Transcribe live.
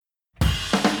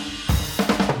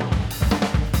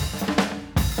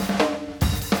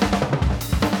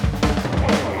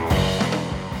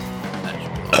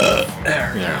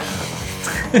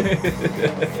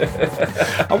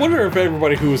I wonder if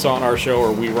everybody who was on our show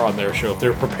or we were on their show, if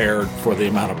they're prepared for the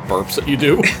amount of burps that you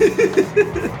do.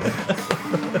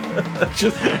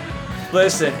 Just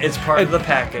listen, it's part of the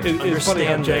package. It's funny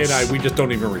how Jay and I, we just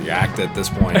don't even react at this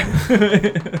point.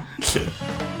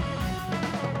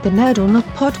 The Nerd or Not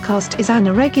podcast is an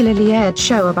irregularly aired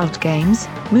show about games,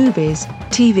 movies,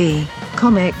 TV,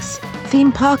 comics,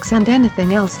 theme parks and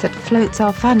anything else that floats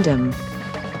our fandom.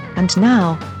 And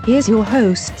now, here's your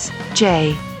hosts,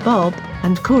 Jay, Bob,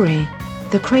 and Corey,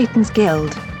 the Cretans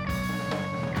Guild.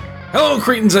 Hello,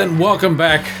 Cretans, and welcome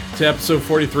back to episode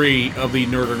 43 of the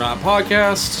Nerd or Not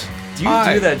podcast. Do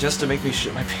you do that just to make me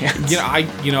shit my pants?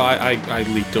 I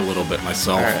leaked a little bit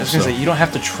myself. All right, I was going to say, you don't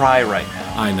have to try right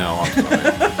now. I know, I'm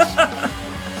sorry.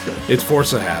 It's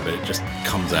force of habit. It just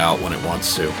comes out when it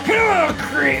wants to.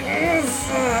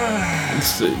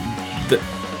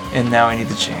 And now I need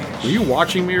to change. Were you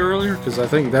watching me earlier? Because I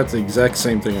think that's the exact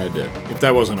same thing I did, if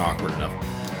that wasn't awkward enough.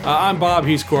 I'm Bob,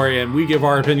 he's Corey, and we give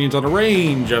our opinions on a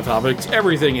range of topics,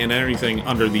 everything and anything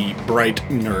under the bright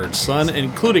nerd sun,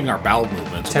 including our bowel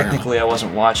movements. Technically, I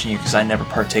wasn't watching you because I never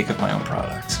partake of my own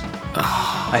product.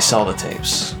 I sell the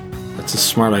tapes. That's a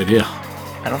smart idea.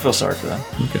 I don't feel sorry for them.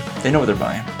 Okay. They know what they're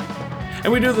buying.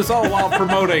 And we do this all while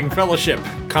promoting fellowship,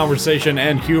 conversation,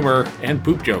 and humor, and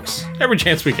poop jokes every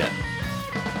chance we get.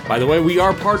 By the way, we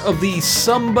are part of the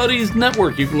Somebody's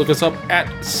Network. You can look us up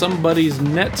at Somebody's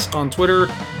Nets on Twitter.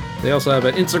 They also have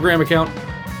an Instagram account.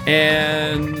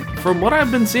 And from what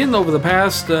I've been seeing over the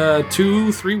past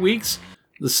 2-3 weeks,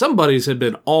 the Somebodies have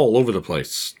been all over the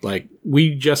place. Like,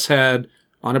 we just had,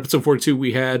 on episode 42,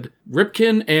 we had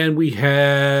Ripkin and we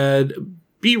had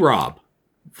B-Rob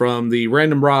from the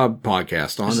Random Rob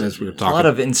podcast on, as we were talking. A lot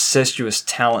of incestuous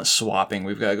talent swapping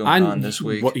we've got going on this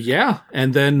week. Well, yeah.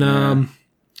 And then,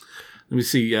 let me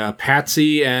see,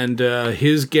 Patsy and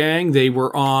his gang, they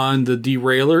were on the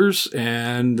Derailers,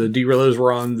 and the Derailers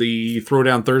were on the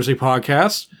Throwdown Thursday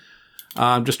podcast.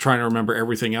 I'm just trying to remember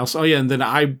everything else. Oh, yeah, and then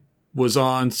I was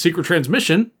on Secret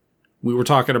Transmission. We were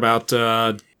talking about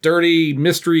dirty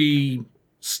mystery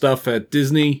stuff at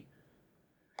Disney.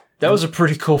 That was a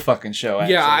pretty cool fucking show,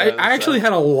 actually. Yeah, I actually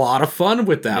had a lot of fun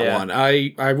with that one.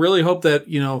 I really hope that,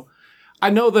 I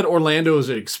know that Orlando is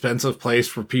an expensive place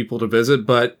for people to visit,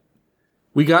 but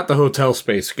we got the hotel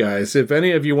space, guys. If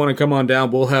any of you want to come on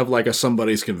down, we'll have like a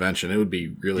Somebody's convention. It would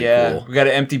be really cool. Yeah, we got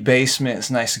an empty basement.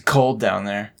 It's nice and cold down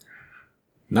there.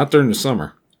 Not during the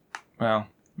summer. Well,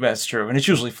 that's true. And it's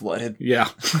usually flooded. Yeah.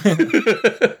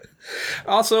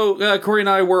 Also, Corey and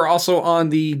I were also on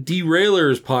the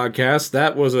Derailers podcast.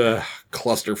 That was a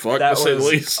clusterfuck, to say the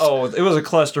least. Oh, it was a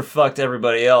clusterfuck to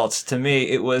everybody else. To me,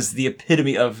 it was the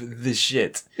epitome of the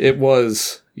shit. It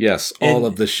was, yes, all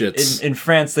of the shits. In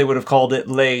France, they would have called it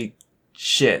les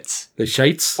shits. The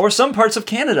shites? Or some parts of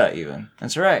Canada, even.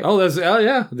 That's right. Oh,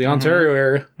 yeah, the Ontario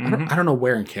area. I don't know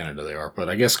where in Canada they are, but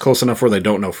I guess close enough where they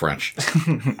don't know French.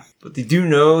 But they do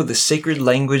know the sacred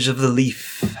language of the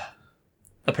leaf.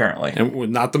 Apparently.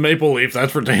 And not the maple leaf,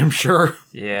 that's for damn sure.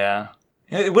 Yeah.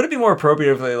 Would it be more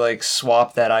appropriate if they,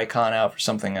 swap that icon out for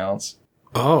something else?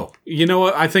 Oh. You know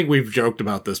what? I think we've joked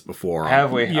about this before.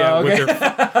 Have we? Yeah. Oh, okay.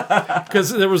 Because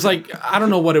there was, I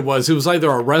don't know what it was. It was either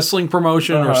a wrestling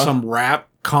promotion or some rap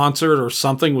concert or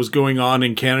something was going on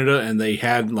in Canada, and they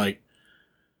had,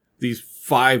 these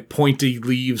 5 pointy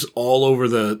leaves all over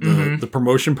the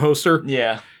promotion poster.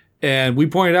 Yeah. And we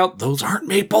pointed out, those aren't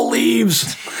maple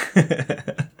leaves.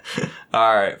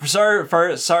 All right.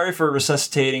 Sorry for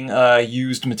resuscitating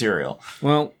used material.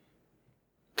 Well,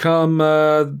 come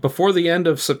before the end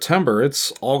of September,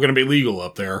 it's all going to be legal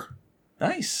up there.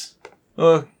 Nice.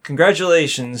 Well,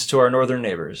 congratulations to our northern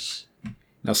neighbors.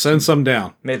 Now send some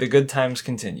down. May the good times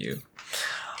continue.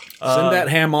 Send that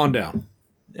ham on down.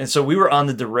 And so we were on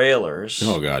the Derailers.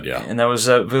 Oh God, yeah. And that was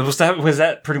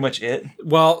that pretty much it?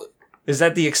 Well. Is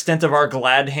that the extent of our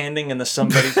glad handing in the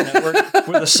Somebody's Network,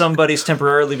 where the Somebodies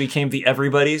temporarily became the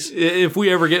Everybodies? If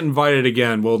we ever get invited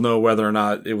again, we'll know whether or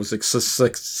not it was a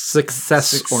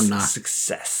success or not.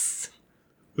 Success.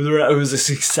 Whether or not it was a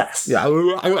success. Yeah.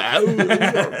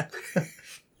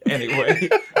 Anyway.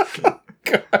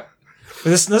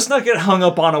 Let's not get hung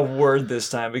up on a word this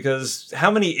time, because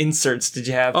how many inserts did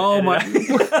you have? Oh my!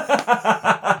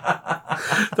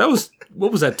 That was,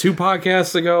 what was that? 2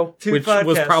 podcasts ago, which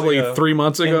was probably 3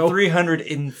 months ago. And 300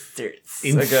 inserts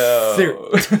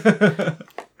ago.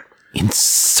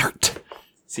 Insert.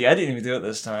 See, I didn't even do it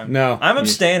this time. No, I'm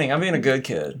abstaining. I'm being a good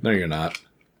kid. No, you're not.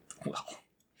 Well,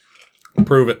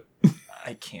 prove it.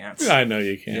 I can't. I know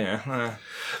you can't. Yeah.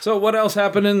 So what else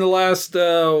happened in the last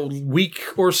week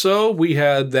or so? We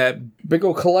had that big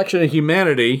old collection of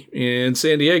humanity in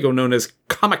San Diego known as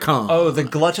Comic-Con. Oh, the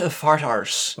glut of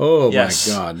fartars. Oh Yes.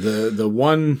 my god. The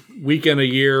one weekend a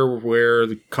year where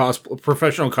the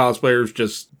professional cosplayers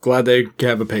just glad they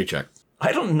have a paycheck.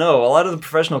 I don't know. A lot of the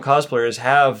professional cosplayers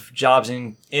have jobs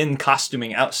in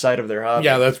costuming outside of their hobby.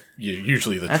 Yeah, that's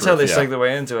usually the That's truth, how they yeah. segue their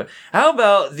way into it. How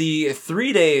about the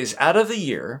 3 days out of the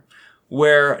year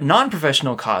where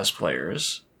non-professional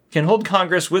cosplayers can hold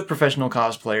Congress with professional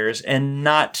cosplayers and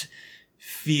not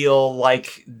feel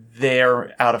like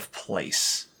they're out of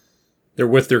place? They're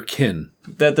with their kin.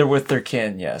 That they're with their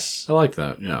kin, yes. I like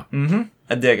that, yeah.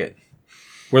 I dig it.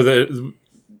 Where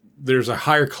there's a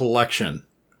higher collection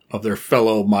of their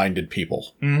fellow-minded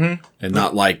people. Mm-hmm. And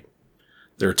not like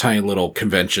their tiny little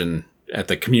convention at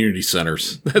the community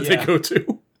centers that they go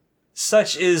to.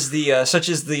 Such is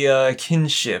the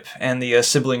kinship and the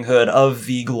siblinghood of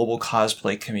the global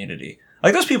cosplay community.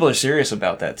 Like, those people are serious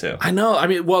about that, too. I know. I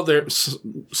mean, well,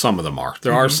 some of them are.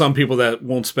 There are some people that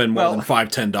won't spend more than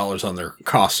 $5-10 on their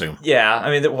costume. Yeah, I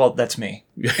mean, well, that's me.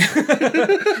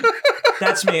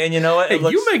 That's me, and you know what? Hey,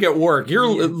 you make it work.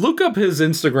 Look up his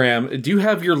Instagram. Do you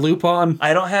have your loop on?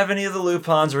 I don't have any of the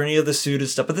Lupons or any of the suited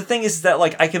stuff, but the thing is that,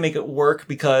 like, I can make it work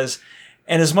because,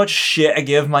 and as much shit I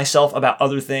give myself about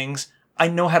other things, I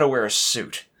know how to wear a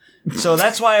suit. So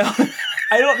that's why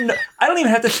I don't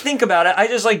even have to think about it. I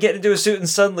just, like, get into a suit and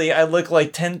suddenly I look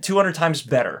like 200 times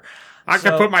better. I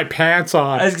can put my pants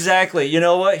on. Exactly. You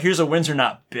know what? Here's a Windsor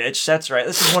knot, bitch. That's right.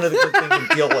 This is one of the good things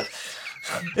to deal with.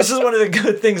 This is one of the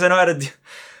good things I know how to do.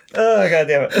 Oh, God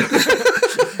damn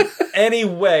it.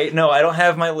 Anyway, no, I don't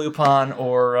have my Lupon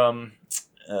or,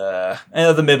 I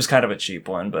know the Mib's kind of a cheap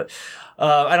one, but,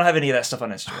 I don't have any of that stuff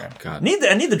on Instagram. Oh, God.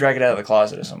 I need to drag it out of the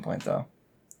closet at some point, though.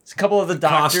 It's a couple of the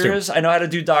doctors. I know how to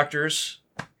do doctors.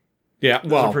 Yeah,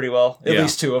 Those are pretty well. At yeah.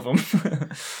 least 2 of them.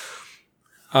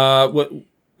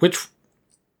 Which?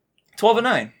 12 and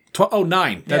 9.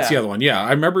 9. That's the other one. Yeah,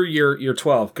 I remember you're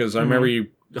 12 because I remember you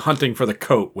hunting for the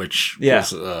coat, which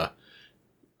was,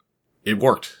 it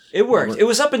worked. It worked. It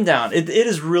was up and down. It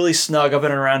is really snug up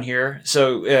and around here,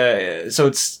 so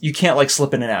it's you can't like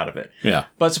slip in and out of it. Yeah.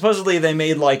 But supposedly they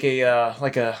made like a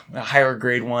higher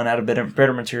grade one out of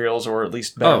better materials or at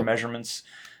least better measurements.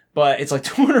 But it's like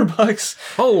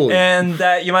 $200. Holy. And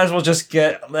that you might as well just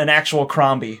get an actual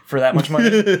Crombie for that much money.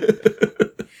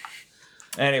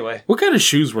 Anyway. What kind of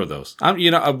shoes were those?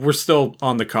 We're still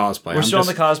on the cosplay. We're still on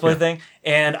the cosplay thing,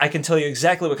 and I can tell you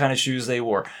exactly what kind of shoes they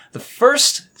wore. The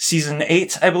first, season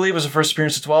 8, I believe, was the first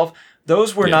appearance of 12.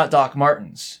 Those were not Doc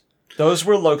Martens. Those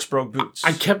were Lokesbroke boots.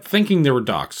 I kept thinking they were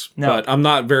Docs, but I'm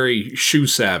not very shoe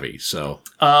savvy, so...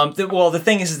 the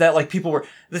thing is that, like, people were...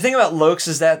 The thing about Lokes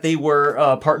is that they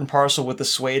were part and parcel with the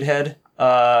suede head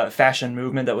fashion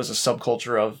movement that was a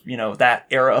subculture of, that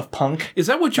era of punk. Is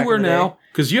that what you wear now?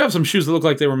 Because you have some shoes that look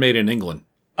like they were made in England.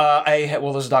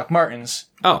 Those Doc Martens.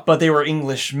 Oh. But they were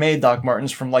English-made Doc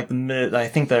Martens from, like,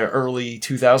 the early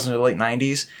 2000s or late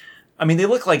 90s. I mean, they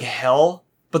look like hell,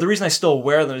 but the reason I still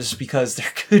wear them is because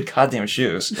they're good goddamn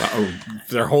shoes.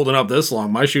 They're holding up this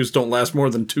long. My shoes don't last more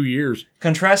than 2 years.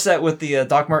 Contrast that with the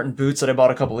Doc Marten boots that I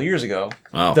bought a couple of years ago.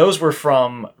 Oh. Those were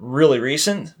from really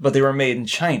recent, but they were made in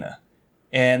China.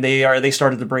 And they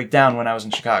started to break down when I was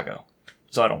in Chicago.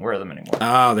 So I don't wear them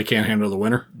anymore. They can't handle the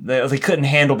winter? They couldn't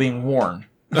handle being worn.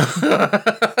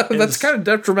 That's kind of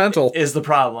detrimental. Is the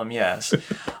problem, yes.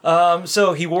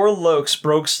 So he wore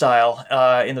Lokesbroke style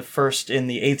in the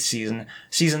 8th season.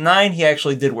 Season 9, he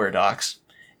actually did wear Docs.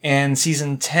 And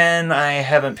season 10, I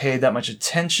haven't paid that much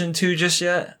attention to just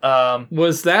yet.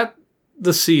 Was that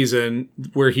the season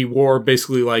where he wore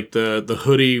basically like the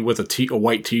hoodie with a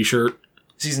white t-shirt?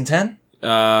 Season 10?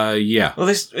 Yeah. Well,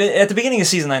 at the beginning of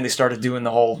season 9, they started doing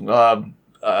the whole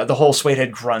suede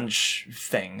head grunge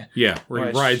thing. Yeah, where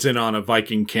he rides in on a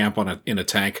Viking camp in a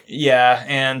tank. Yeah,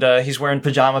 and he's wearing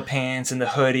pajama pants and the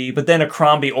hoodie, but then a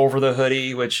Crombie over the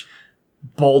hoodie, which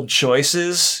bold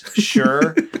choices,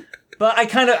 sure. But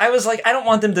I was like, I don't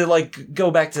want them to like go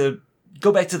back to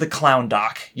the clown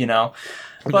Doc,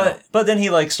 But then he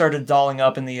like started dolling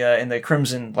up in the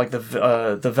crimson, like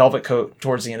the velvet coat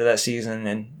towards the end of that season,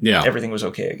 and everything was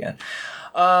okay again.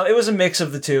 It was a mix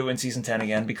of the two in season 10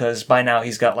 again, because by now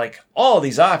he's got like all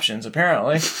these options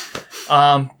apparently.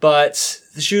 But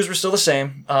the shoes were still the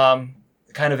same.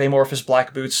 Kind of amorphous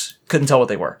black boots. Couldn't tell what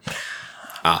they were.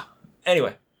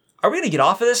 Anyway, are we gonna get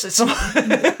off of this?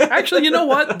 Actually, you know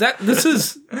what?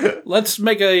 Let's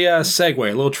make a segue,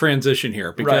 a little transition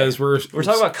here, because we're talking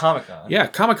about Comic-Con. Yeah,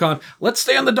 Comic-Con. Let's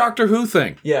stay on the Doctor Who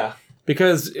thing. Yeah.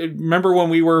 Because remember when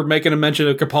we were making a mention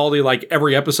of Capaldi, like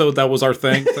every episode that was our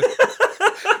thing?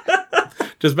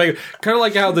 Just make it kind of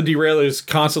like how the Derailers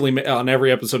constantly on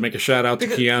every episode make a shout out to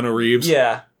Keanu Reeves.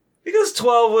 Yeah. Because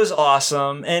 12 was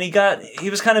awesome, and he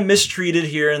was kind of mistreated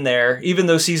here and there, even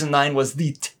though season 9 was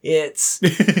the tits.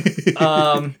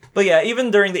 But yeah, even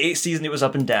during the 8th season, it was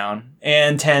up and down,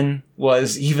 and 10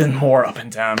 was even more up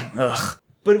and down. Ugh.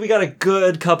 But we got a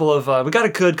good couple of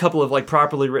like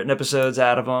properly written episodes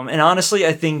out of them, and honestly,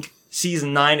 I think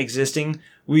season 9 existing,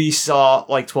 we saw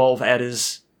like 12 at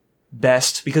his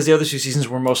best, because the other 2 seasons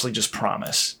were mostly just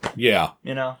promise. Yeah.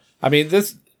 You know? I mean,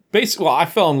 basically, well, I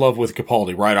fell in love with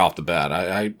Capaldi right off the bat.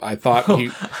 I thought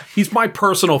he's my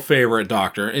personal favorite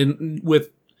Doctor, and with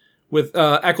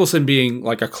Eccleston being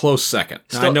like a close second.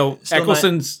 Now, I know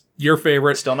Eccleston's your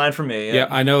favorite. Still 9 for me. Yeah,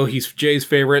 I know he's Jay's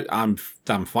favorite. I'm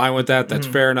fine with that. That's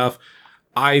fair enough.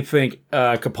 I think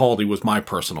Capaldi was my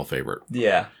personal favorite.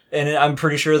 Yeah, and I'm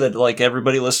pretty sure that like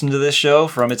everybody listening to this show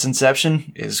from its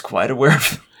inception is quite aware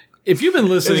of. If you've been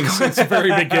listening since the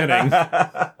very beginning.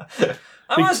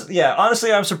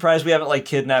 Honestly, I'm surprised we haven't like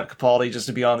kidnapped Capaldi just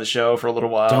to be on the show for a little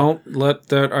while. Don't let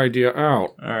that idea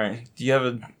out. All right. Do you have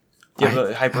a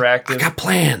hyperactive, I got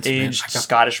plans, aged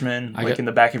Scottishman in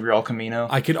the back of your El Camino?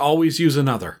 I could always use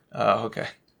another. Oh, okay.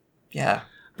 Yeah.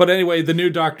 But anyway, the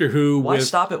new Doctor Who. Why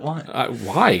stop at 1?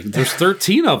 Why? There's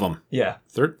 13 of them. Yeah.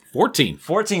 14.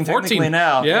 14 technically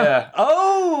now. Yeah.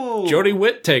 Oh! Jodie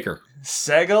Whittaker.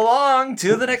 Seg along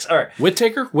to the next. All right.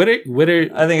 Whittaker?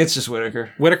 I think it's just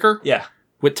Whittaker. Whittaker? Yeah.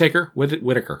 Whittaker?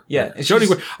 Whittaker. Yeah.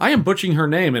 Jodie. I am butchering her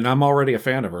name, and I'm already a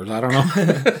fan of hers. I don't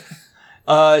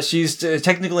know. She's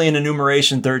technically in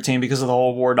enumeration 13 because of the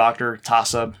whole War Doctor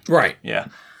toss-up. Right. Yeah.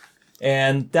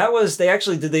 And that was,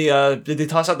 did they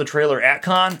toss out the trailer at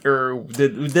con? Or was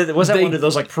that one of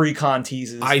those like pre-con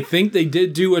teases? I think they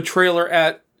did do a trailer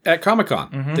at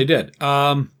Comic-Con. Mm-hmm. They did.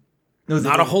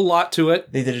 Not a whole lot to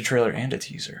it. They did a trailer and a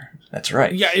teaser. That's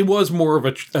right. Yeah, it was more of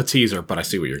a teaser, but I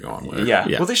see what you're going with. Yeah.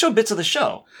 Well, they showed bits of the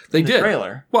show. They did. The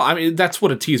trailer. Well, I mean, that's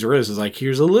what a teaser is. It's like,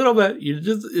 here's a little bit.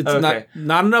 It's okay.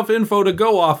 not enough info to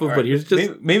go off of, right. But here's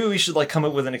just... Maybe we should like come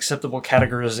up with an acceptable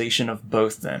categorization of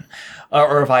both then.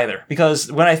 Or of either.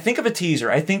 Because when I think of a teaser,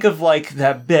 I think of like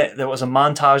that bit that was a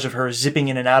montage of her zipping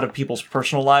in and out of people's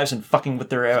personal lives and fucking with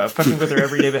their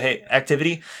everyday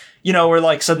activity. You know, where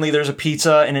like suddenly there's a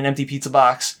pizza in an empty pizza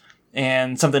box.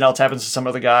 And something else happens to some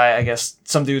other guy. I guess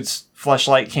some dude's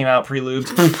fleshlight came out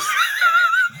pre-lubed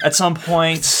at some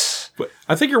point.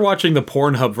 I think you're watching the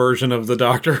Pornhub version of the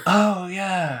Doctor. Oh,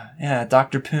 yeah. Yeah,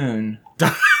 Dr. Poon.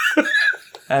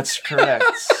 That's correct.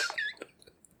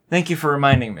 Thank you for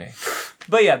reminding me.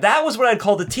 But yeah, that was what I'd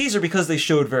call the teaser because they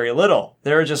showed very little.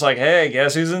 They were just like, hey,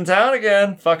 guess who's in town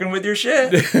again? Fucking with your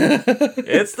shit.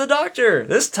 It's the Doctor.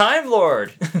 This Time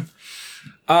Lord.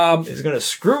 Is going to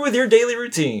screw with your daily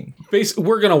routine.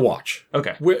 We're going to watch.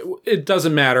 Okay. It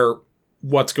doesn't matter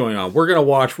what's going on. We're going to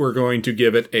watch. We're going to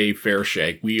give it a fair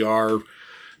shake. We are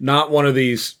not one of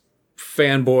these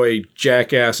fanboy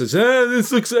jackasses.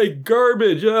 This looks like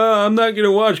garbage. I'm not going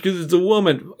to watch because it's a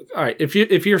woman. All right. If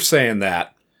you're saying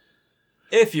that.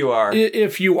 If you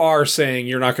are saying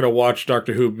you're not going to watch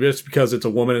Doctor Who just because it's a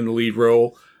woman in the lead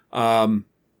role,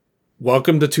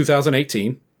 welcome to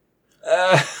 2018.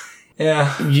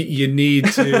 Yeah, you need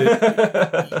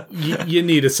to you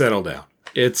need to settle down.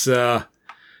 It's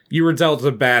you were dealt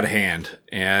a bad hand,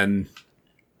 and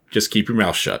just keep your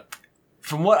mouth shut.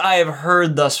 From what I have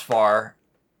heard thus far,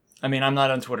 I mean, I'm not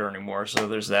on Twitter anymore, so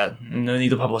there's that. No need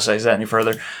to publicize that any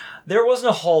further. There wasn't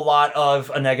a whole lot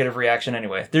of a negative reaction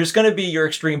anyway. There's going to be your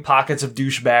extreme pockets of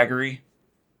douchebaggery.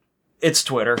 It's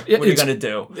Twitter. What are you going to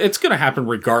do? It's going to happen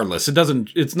regardless.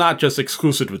 It's not just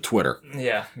exclusive to Twitter.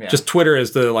 Yeah. Just Twitter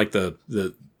is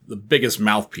the biggest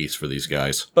mouthpiece for these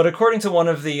guys. But according to one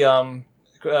of the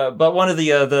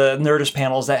Nerdist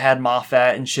panels that had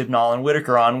Moffat and Chibnall and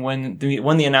Whittaker on when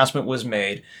the announcement was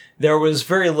made, there was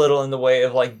very little in the way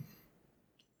of like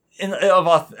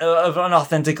of an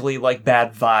authentically like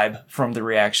bad vibe from the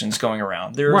reactions going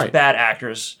around. There was bad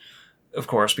actors. Of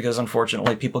course, because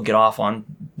unfortunately people get off on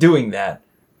doing that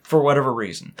for whatever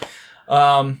reason.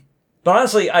 But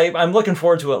honestly, I'm looking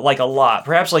forward to it like a lot.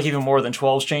 Perhaps like even more than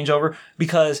 12's changeover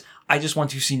because I just want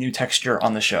to see new texture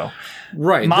on the show.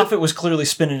 Right. Moffat was clearly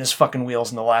spinning his fucking wheels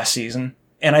in the last season.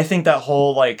 And I think that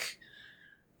whole like...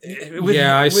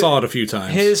 I saw it a few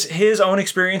times. His own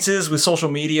experiences with social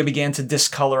media began to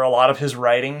discolor a lot of his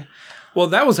writing. Well,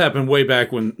 that was happening way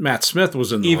back when Matt Smith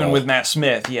was in the role. With Matt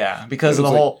Smith, yeah. Because of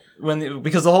the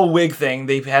whole wig thing,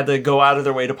 they've had to go out of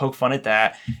their way to poke fun at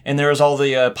that. And there was all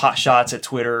the pot shots at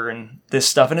Twitter and this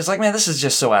stuff. And it's like, man, this is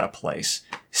just so out of place.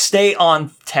 Stay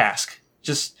on task.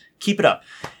 Just keep it up.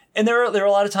 And there are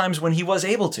a lot of times when he was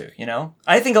able to, you know?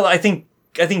 I think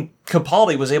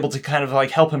Capaldi was able to kind of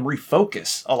like help him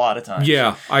refocus a lot of times.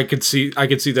 Yeah, I could see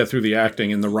that through the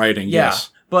acting and the writing, yes.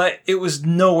 but it was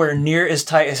nowhere near as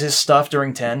tight as his stuff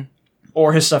during 10,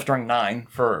 or his stuff during 9,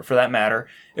 for that matter.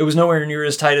 It was nowhere near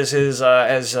as tight as his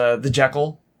the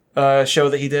Jekyll show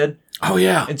that he did. Oh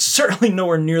yeah, It's certainly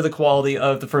nowhere near the quality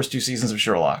of the first 2 seasons of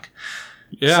Sherlock.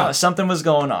 yeah. So, something was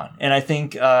going on, and I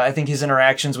think his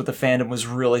interactions with the fandom was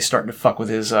really starting to fuck with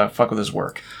his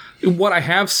work. What I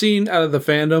have seen out of the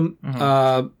fandom,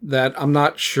 that I'm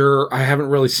not sure, I haven't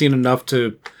really seen enough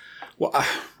to. Well,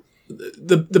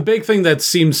 the big thing that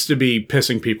seems to be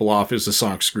pissing people off is the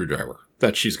sonic screwdriver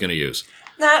that she's going to use.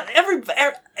 Nah, every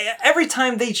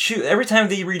time they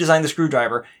redesign the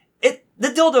screwdriver, the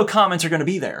dildo comments are going to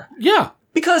be there Yeah,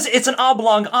 because it's an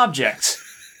oblong object.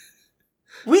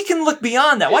 We can look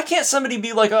beyond that. Why can't somebody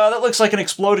be like, oh, that looks like an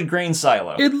exploded grain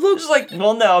silo? it looks It's like,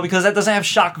 well, no, because that doesn't have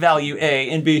shock value, A,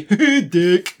 and B,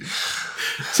 dick.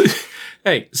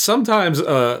 Hey, sometimes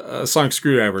a sonic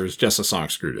screwdriver is just a sonic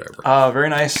screwdriver. Oh, very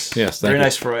nice. Yes, thank very you.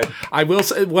 nice, Freud. I will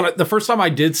say, the first time I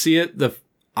did see it,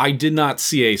 I did not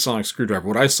see a sonic screwdriver.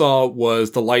 What I saw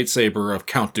was the lightsaber of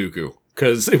Count Dooku,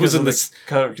 because it was in this.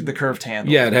 The curved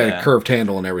handle. Yeah, it had a curved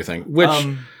handle and everything, which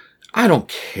I don't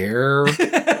care.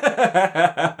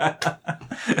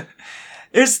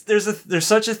 There's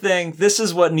such a thing. This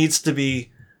is what needs to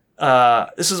be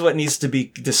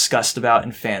discussed about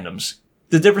in fandoms.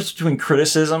 The difference between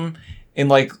criticism and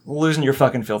like losing your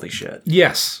fucking filthy shit.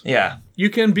 Yes, Yeah. you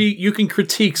can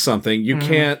critique something. You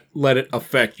can't let it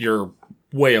affect your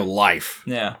way of life.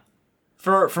 Yeah.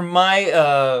 For my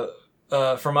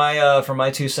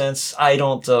 2 cents, I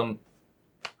don't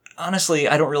honestly,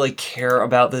 I don't really care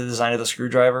about the design of the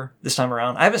screwdriver this time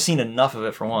around. I haven't seen enough of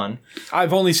it, for one.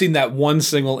 I've only seen that one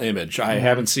single image. I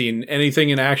haven't seen anything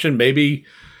in action. Maybe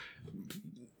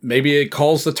it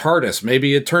calls the TARDIS.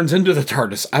 Maybe it turns into the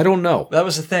TARDIS. I don't know. That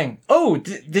was the thing. Oh,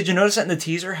 did you notice that in the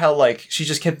teaser? How like she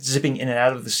just kept zipping in and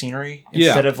out of the scenery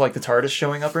instead of like the TARDIS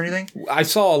showing up or anything? I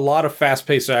saw a lot of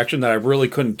fast-paced action that I really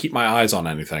couldn't keep my eyes on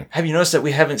anything. Have you noticed that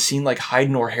we haven't seen like hide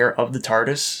nor hair of the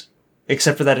TARDIS,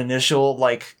 except for that initial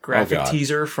like graphic God.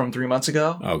 teaser from 3 months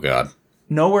ago? Oh, God.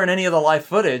 Nowhere in any of the live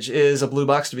footage is a blue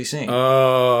box to be seen.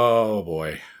 Oh,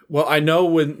 boy. Well, I know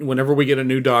whenever we get a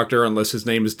new Doctor, unless his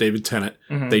name is David Tennant,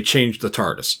 they change the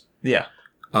TARDIS. Yeah.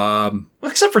 Well,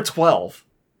 except for 12.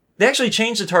 They actually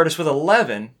changed the TARDIS with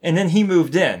 11, and then he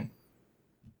moved in.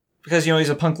 Because, he's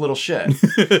a punk little shit.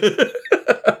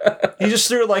 He just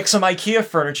threw, like, some IKEA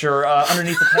furniture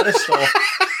underneath the pedestal,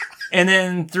 and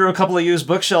then threw a couple of used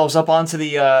bookshelves up onto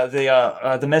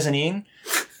the mezzanine.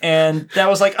 And that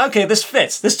was like, okay, this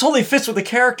fits. This totally fits with the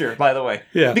character, by the way.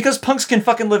 Yeah. Because punks can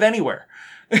fucking live anywhere.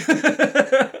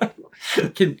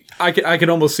 I can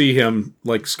almost see him,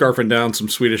 like, scarfing down some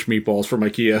Swedish meatballs from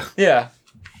IKEA. Yeah.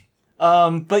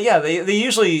 But yeah, they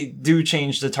usually do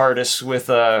change the TARDIS with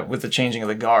the changing of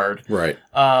the guard. Right.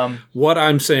 What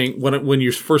I'm saying, when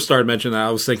you first started mentioning that,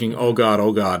 I was thinking, oh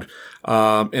God.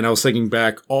 And I was thinking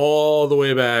back all the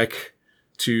way back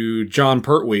to John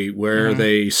Pertwee, where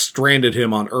they stranded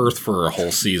him on Earth for a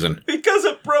whole season. Because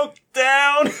it broke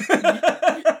down!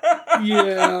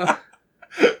 Yeah.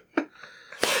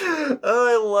 Oh,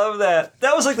 I love that.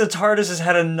 That was like the TARDIS has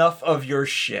had enough of your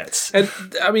shit. And,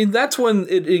 I mean, that's when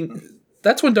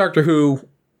Doctor Who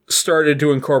started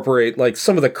to incorporate, like,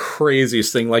 some of the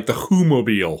craziest thing, like the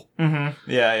Who-mobile.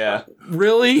 Mm-hmm. Yeah.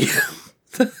 Really?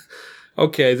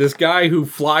 Okay, this guy who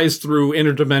flies through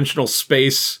interdimensional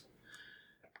space,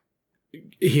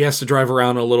 he has to drive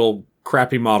around a little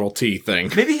crappy Model T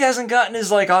thing. Maybe he hasn't gotten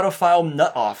his, like, autofile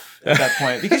nut off at that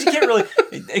point. Because you can't really,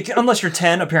 unless you're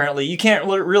 10, apparently, you can't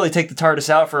really take the TARDIS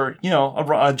out for,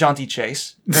 a jaunty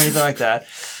chase or anything like that.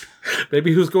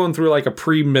 Maybe who's going through, like, a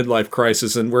pre-midlife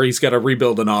crisis and where he's got to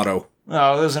rebuild an auto.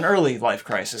 Oh, it was an early life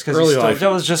crisis. Because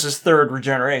that was just his third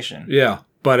regeneration. Yeah.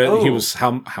 But he was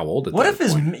how old at that point? What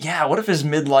if his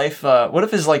midlife, what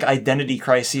if his, like, identity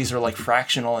crises are, like,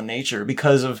 fractional in nature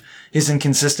because of his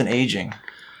inconsistent aging?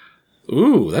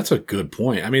 Ooh, that's a good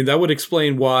point. I mean, that would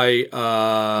explain why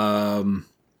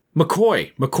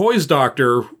McCoy's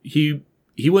doctor, he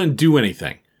wouldn't do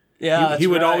anything. Yeah, he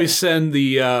would always send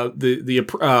the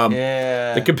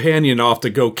companion off to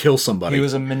go kill somebody. He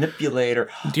was a manipulator.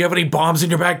 Do you have any bombs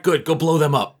in your bag? Good, go blow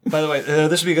them up. By the way,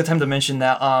 this would be a good time to mention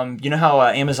that you know how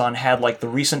Amazon had like the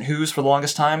recent Who's for the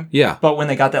longest time? Yeah. But when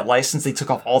they got that license, they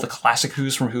took off all the classic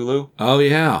Who's from Hulu. Oh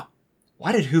yeah.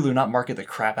 Why did Hulu not market the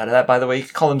crap out of that? By the way, you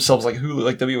could call themselves like Hulu,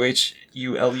 like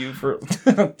WHULU for.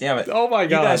 Damn it! Oh my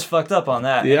god! You guys fucked up on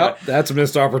that. Yep, anyway, that's a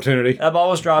missed opportunity. That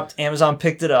ball was dropped. Amazon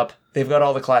picked it up. They've got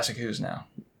all the classic Who's now,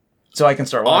 so I can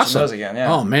start watching those again.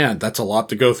 Yeah. Oh man, that's a lot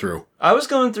to go through. I was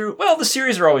going through. Well, the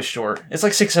series are always short. It's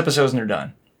like 6 episodes and they're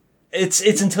done. It's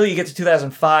until you get to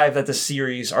 2005 that the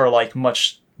series are like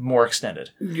much more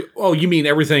extended. Oh, you mean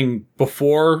everything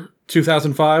before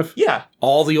 2005? Yeah.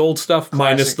 All the old stuff,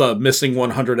 minus the missing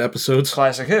 100 episodes?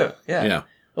 Classic Who, yeah. Yeah.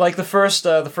 Like the first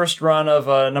run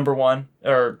of number one,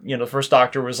 or, the first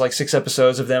Doctor was like 6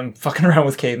 episodes of them fucking around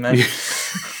with cavemen.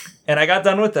 And I got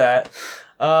done with that.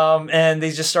 And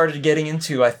they just started getting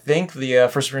into, I think, the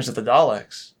first appearance of the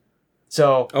Daleks.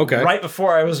 So, right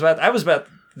before I was about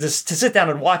to sit down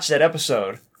and watch that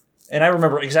episode. And I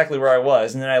remember exactly where I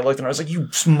was. And then I looked and I was like,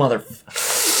 you sons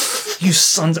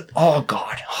of... Oh,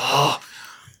 God. Oh.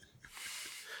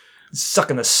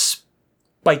 Sucking the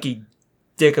spiky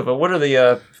dick of a... What are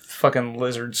the fucking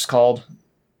lizards called?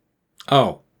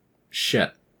 Oh,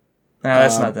 shit. No,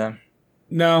 that's not them.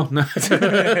 No.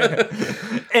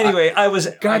 Anyway, I was...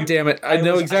 God damn it. I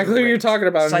know exactly who you're talking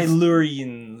about.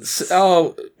 Silurians.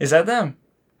 Oh. Is that them?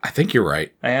 I think you're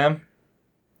right. I am?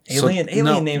 Alien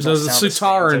names don't sound the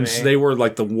Sutarans, the same to me. they were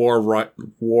like the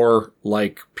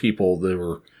war-like people. They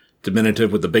were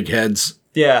diminutive with the big heads.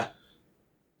 Yeah.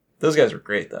 Those guys were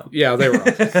great, though. Yeah, they were.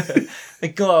 They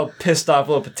go all pissed off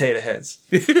little potato heads.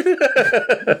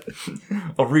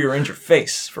 I'll rearrange your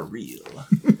face for real.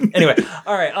 Anyway,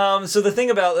 all right. So the thing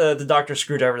about the Dr.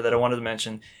 Screwdriver that I wanted to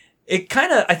mention,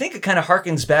 I think it kind of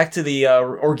harkens back to the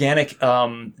organic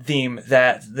theme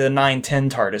that the 910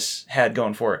 TARDIS had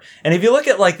going for it. And if you look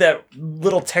at like that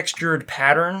little textured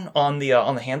pattern on the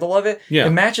handle of it, it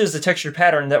matches the textured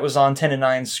pattern that was on 10 and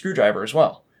 9's screwdriver as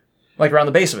well, like around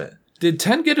the base of it. Did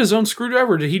 10 get his own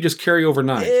screwdriver, or did he just carry over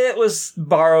 9? It was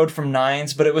borrowed from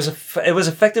 9's, but it was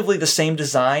effectively the same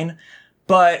design,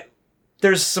 but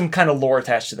there's some kind of lore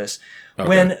attached to this.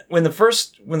 Okay. When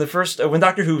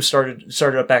Doctor Who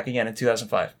started up back again in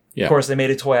 2005, of course they made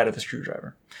a toy out of the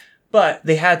screwdriver, but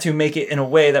they had to make it in a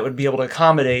way that would be able to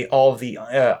accommodate all of the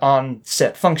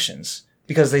on-set functions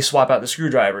because they swap out the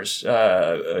screwdrivers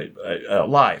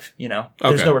live.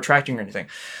 There's no retracting or anything.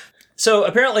 So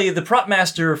apparently the prop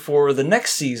master for the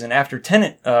next season after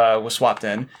Tennant was swapped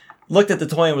in looked at the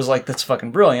toy and was like, "That's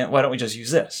fucking brilliant. Why don't we just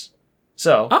use this?"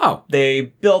 So they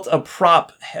built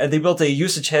a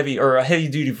usage heavy or a heavy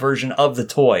duty version of the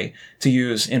toy to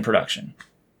use in production.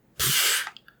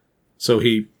 So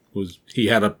he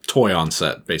had a toy on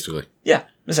set, basically. Yeah,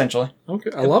 essentially.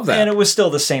 Okay, I love that. And it was still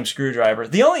the same screwdriver.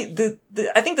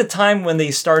 I think the time when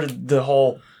they started the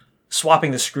whole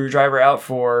swapping the screwdriver out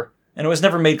for, and it was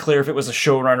never made clear if it was the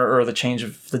showrunner or the change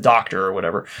of the Doctor or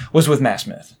whatever, was with Matt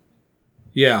Smith.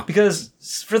 Yeah. Because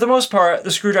for the most part,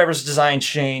 the screwdriver's design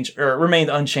remained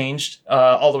unchanged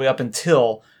all the way up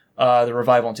until the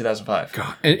revival in 2005.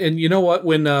 God. And you know what?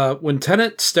 When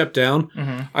Tennant stepped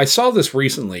down, I saw this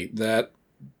recently that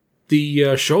the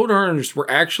showrunners were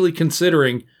actually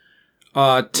considering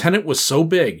Tennant was so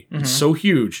big, so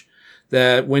huge,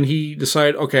 that when he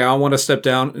decided, okay, I want to step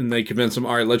down, and they convinced him,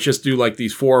 all right, let's just do like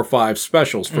these 4 or 5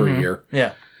 specials for a year.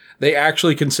 Yeah. They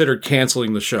actually considered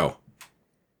canceling the show.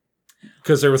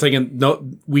 Because they were thinking,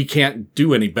 no, we can't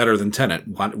do any better than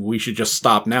Tennant. We should just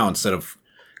stop now instead of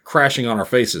crashing on our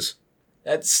faces.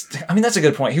 That's a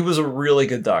good point. He was a really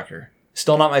good Doctor.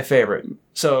 Still not my favorite.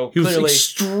 So he was clearly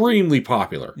extremely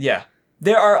popular. Yeah.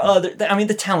 There are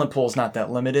the talent pool is not that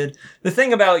limited. The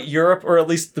thing about Europe, or at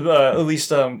least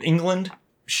England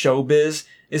showbiz,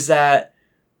 is that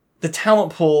the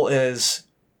talent pool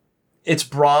it's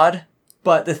broad.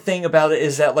 But the thing about it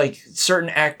is that, like, certain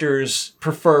actors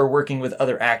prefer working with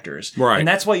other actors. Right. And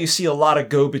that's why you see a lot of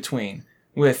go-between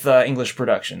with English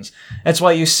productions. That's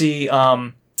why you see,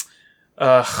 what's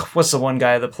the one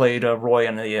guy that played Roy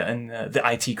in the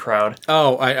IT Crowd?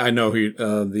 Oh, I know who,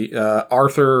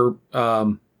 Arthur...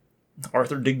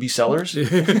 Arthur Digby Sellers?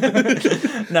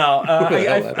 No,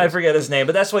 I forget his name.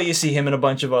 But that's why you see him in a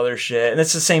bunch of other shit. And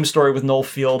it's the same story with Noel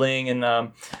Fielding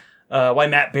and... why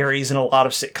Matt Berry's in a lot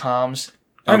of sitcoms.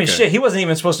 I mean, shit, he wasn't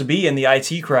even supposed to be in the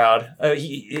IT Crowd.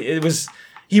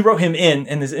 He wrote him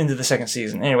into the second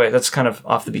season. Anyway, that's kind of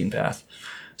off the beaten path.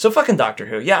 So fucking Doctor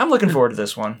Who. Yeah, I'm looking forward to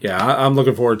this one. Yeah, I'm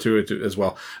looking forward to it as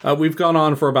well. We've gone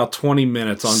on for about 20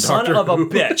 minutes on Doctor Who. Son of a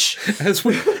bitch.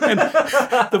 And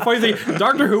the funny thing,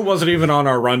 Doctor Who wasn't even on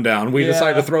our rundown. We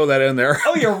decided to throw that in there.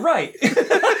 Oh, you're right.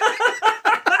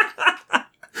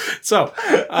 So,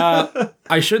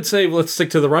 I should say let's stick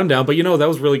to the rundown, but that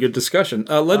was really good discussion.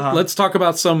 Let's talk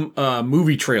about some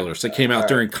movie trailers that came out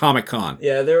during Comic-Con.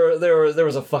 Yeah, there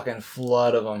was a fucking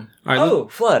flood of them. Right,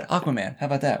 flood, Aquaman. How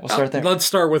about that? We'll start there. Let's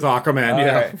start with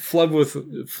Aquaman.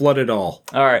 Right. Flood it all.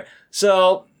 All right.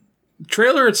 So,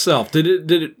 trailer itself, did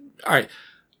it all right.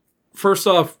 first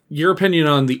off, your opinion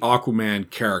on the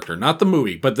Aquaman character, not the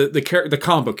movie, but the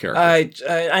comic book character.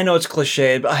 I know it's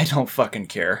cliched, but I don't fucking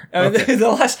care. I mean,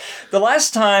 the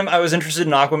last time I was interested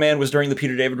in Aquaman was during the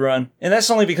Peter David run, and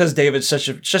that's only because David's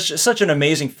such an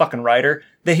amazing fucking writer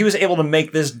that he was able to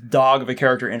make this dog of a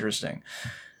character interesting.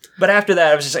 But after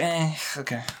that, I was just like,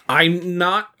 okay.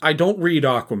 I don't read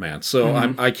Aquaman, so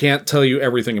I can't tell you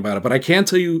everything about it, but I can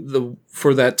tell you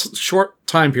for that short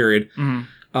time period.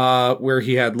 Where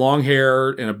he had long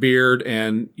hair and a beard,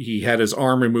 and he had his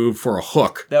arm removed for a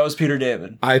hook. That was Peter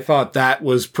David. I thought that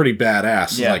was pretty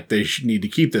badass. Yeah. Like, they need to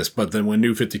keep this. But then when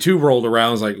New 52 rolled around,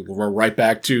 I was like, we're right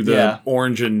back to the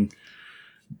orange and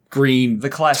green. The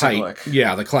classic tight. look.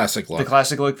 Yeah, the classic look. The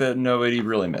classic look that nobody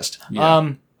really missed.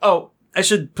 Yeah. I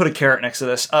should put a carrot next to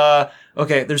this.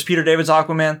 Okay, there's Peter David's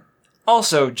Aquaman.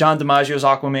 Also, John DiMaggio's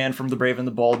Aquaman from The Brave and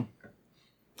the Bold.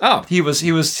 Oh, he was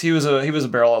a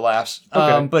barrel of laughs.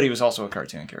 Okay. But he was also a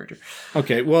cartoon character.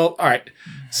 Okay, well, all right.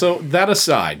 So that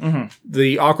aside,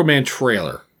 the Aquaman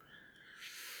trailer.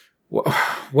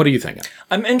 What are you thinking?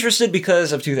 I'm interested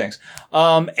because of two things.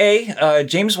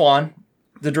 James Wan,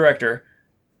 the director,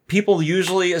 people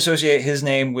usually associate his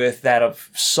name with that of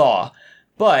Saw,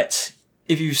 but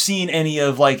if you've seen any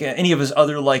of his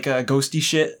other ghosty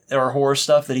shit or horror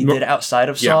stuff that he did outside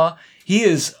of Saw, he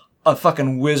is a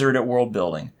fucking wizard at world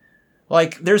building.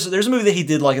 Like, there's a movie that he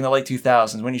did in the late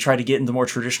 2000s when he tried to get into more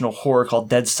traditional horror called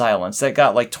Dead Silence that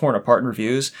got torn apart in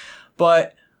reviews.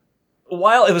 But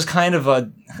while it was kind of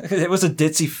it was a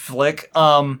ditzy flick,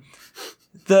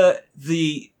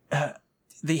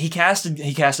 he casted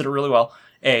it really well.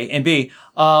 A and B,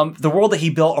 the world that he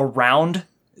built around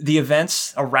the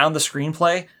events, around the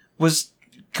screenplay was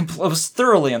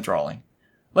thoroughly enthralling.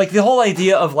 Like, the whole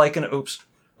idea of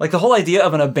the whole idea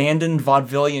of an abandoned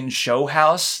vaudevillian show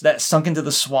house that sunk into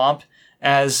the swamp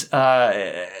as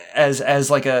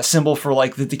a symbol for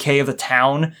the decay of the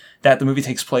town that the movie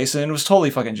takes place in was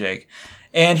totally fucking Jake.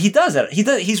 And he does that.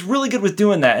 He's really good with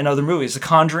doing that in other movies. The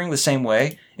Conjuring, the same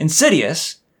way.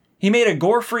 Insidious, he made a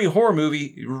gore-free horror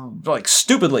movie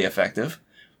stupidly effective.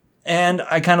 And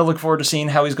I kind of look forward to seeing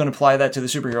how he's going to apply that to the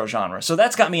superhero genre. So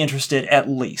that's got me interested, at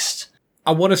least.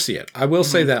 I want to see it. I will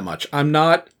say that much.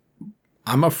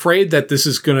 I'm afraid that this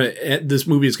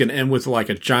movie is going to end with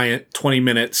a giant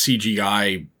 20-minute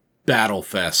CGI battle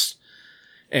fest.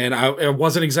 And I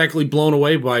wasn't exactly blown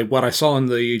away by what I saw in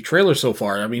the trailer so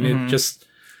far. I mean, it just...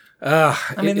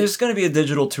 there's going to be a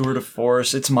digital tour de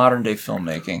force. It's modern day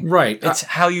filmmaking. Right. It's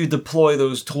how you deploy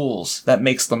those tools that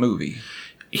makes the movie.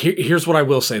 Here's what I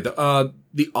will say. The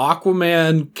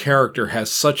Aquaman character has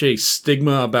such a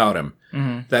stigma about him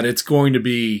that it's going to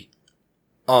be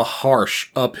a harsh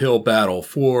uphill battle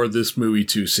for this movie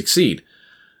to succeed.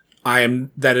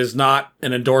 That is not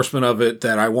an endorsement of it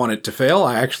that I want it to fail.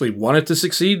 I actually want it to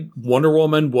succeed. Wonder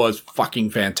Woman was fucking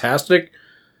fantastic.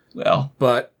 Well,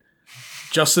 but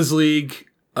Justice League,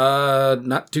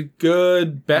 not too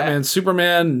good. Batman,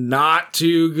 Superman, not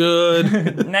too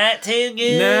good. Not too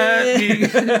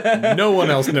good. No one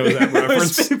else knows that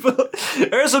reference.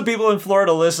 There are some people in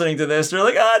Florida listening to this. They're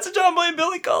like, it's a John Boy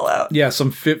Billy call out. Yeah, some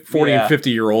 40 and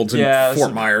 50-year-olds in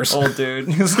Fort Myers. Old dude.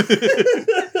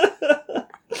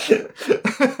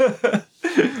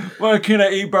 Why can't I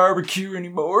eat barbecue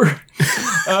anymore? Where's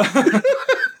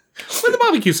the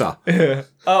barbecue saw?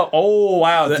 Oh,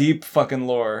 wow. Deep fucking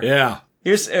lore. Yeah.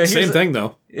 Here's Same thing,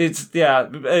 though.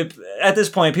 At this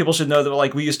point, people should know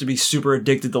that we used to be super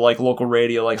addicted to local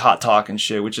radio, Hot Talk and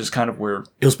shit, which is kind of where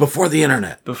it was before the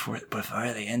internet. Before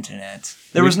the internet,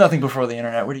 there was nothing before the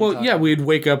internet. What are you talking about? We'd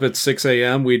wake up at 6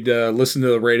 a.m. We'd listen to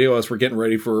the radio as we're getting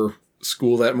ready for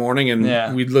school that morning,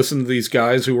 and we'd listen to these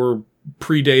guys who were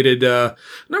predated,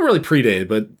 not really predated,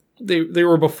 but they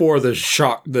were before the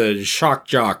shock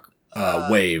jock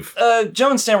wave.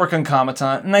 Joe and Stan were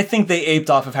concomitant, and I think they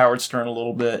aped off of Howard Stern a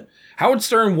little bit. Howard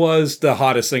Stern was the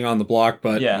hottest thing on the block,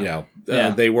 but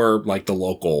they were the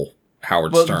local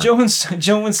Howard Stern.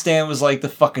 Joe and Stan was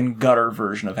the fucking gutter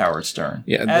version of Howard Stern.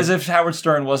 Yeah, as if Howard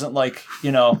Stern wasn't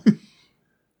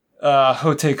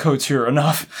haute couture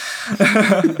enough.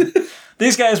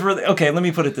 These guys were okay. Let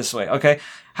me put it this way. Okay,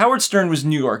 Howard Stern was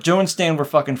New York. Joe and Stan were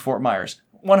fucking Fort Myers.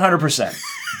 100%.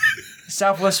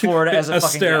 Southwest Florida as a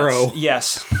fucking Estero.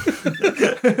 Yes.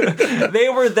 They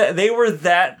were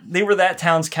that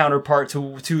town's counterpart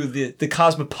to the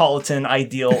cosmopolitan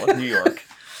ideal of New York.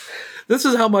 This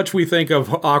is how much we think of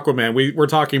Aquaman. We're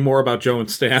talking more about Joe and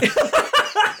Stan.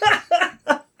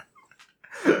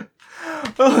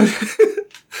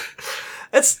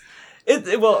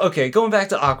 Well, okay, going back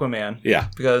to Aquaman. Yeah.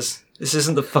 Because this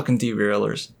isn't the fucking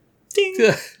derailers.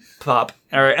 Ding. Pop.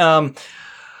 All right.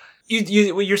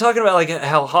 you're talking about like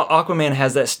how Aquaman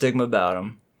has that stigma about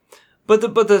him. But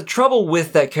the trouble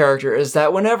with that character is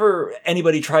that whenever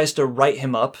anybody tries to write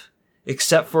him up,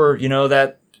 except for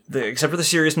except for the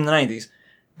series from the 90s,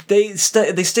 they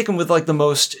stick him with like the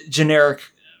most generic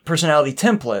personality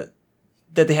template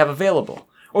that they have available,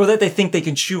 or that they think they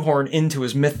can shoehorn into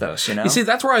his mythos. You know, You see,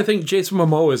 that's where I think Jason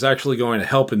Momoa is actually going to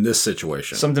help in this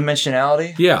situation. some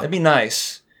dimensionality. Yeah. That'd be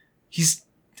nice. He's,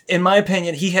 in my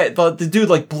opinion, the dude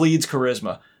like bleeds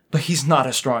charisma, but he's not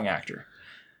a strong actor.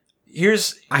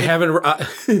 I haven't.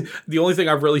 The only thing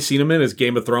I've really seen him in is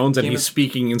Game of Thrones, and he's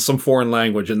speaking in some foreign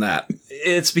language in that.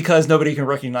 It's because nobody can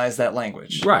recognize that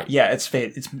language. Right. Yeah, it's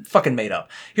fake. It's fucking made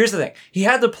up. Here's the thing. He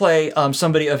had to play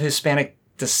somebody of Hispanic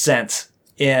descent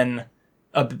in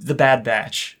The Bad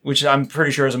Batch, which I'm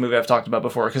pretty sure is a movie I've talked about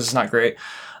before because it's not great.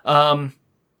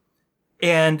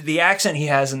 And the accent he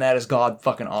has in that is god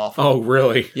fucking awful. Oh,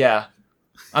 really? Yeah.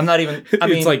 I'm not even... I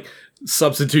mean, it's like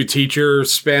substitute teacher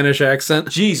Spanish accent.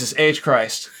 Jesus H.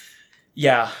 Christ.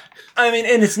 Yeah. I mean,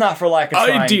 and it's not for lack of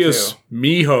trying Ideas, to.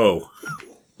 mijo.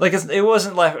 Like, it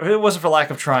wasn't for lack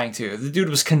of trying to. The dude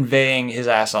was conveying his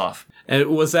ass off. And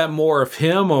was that more of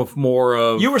him, or more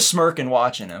of... You were smirking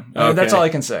watching him. I mean, that's all I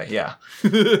can say, yeah.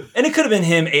 And it could have been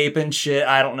him aping shit,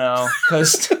 I don't know.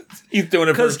 Because He's doing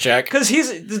it for a check. Because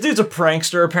the dude's a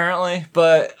prankster, apparently.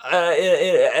 But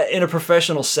in a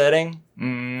professional setting,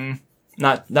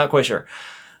 not quite sure.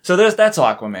 So that's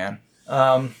Aquaman.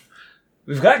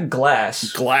 We've got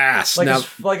Glass. Glass. Like, Now,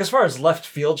 as far as left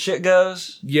field shit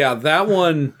goes. yeah, that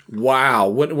one, wow.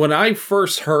 When I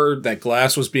first heard that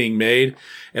Glass was being made,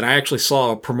 and I actually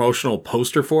saw a promotional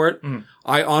poster for it,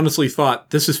 I honestly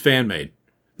thought, this is fan-made.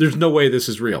 There's no way this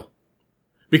is real.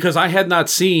 Because I had not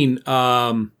seen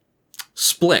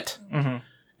Split.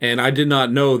 And I did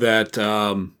not know that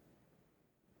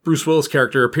Bruce Willis'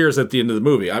 character appears at the end of the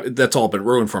movie. That's all been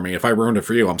ruined for me. If I ruined it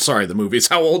for you, I'm sorry. The movie's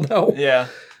how old now. Yeah.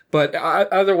 But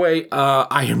either way,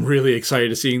 I am really excited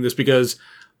to seeing this because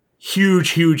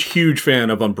huge fan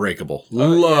of Unbreakable.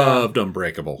 Loved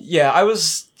Unbreakable. Yeah, I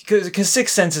was... Because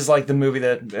Sixth Sense is like the movie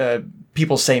that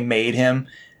people say made him.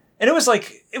 And it was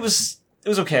like... It was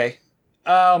okay.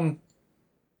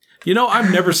 You know,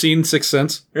 I've never seen Sixth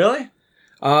Sense. Really?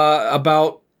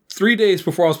 About 3 days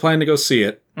before I was planning to go see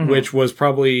it, which was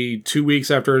probably 2 weeks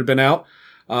after it had been out,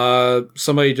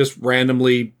 somebody just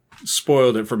randomly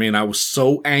spoiled it for me, and I was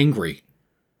so angry.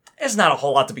 There's not a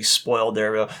whole lot to be spoiled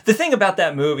there, though. The thing about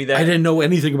that movie that... I didn't know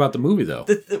anything about the movie, though.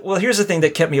 Well, here's the thing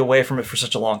that kept me away from it for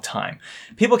such a long time.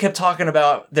 People kept talking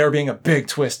about there being a big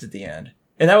twist at the end.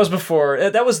 And that was before...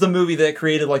 That was the movie that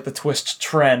created, like, the twist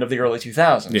trend of the early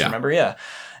 2000s, remember? Yeah.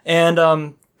 And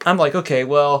I'm like, okay,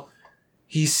 well,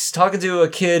 he's talking to a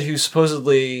kid who's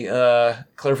supposedly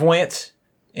clairvoyant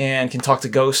and can talk to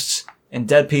ghosts and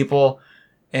dead people.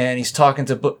 And he's talking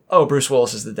to... Bruce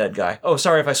Willis is the dead guy. Oh,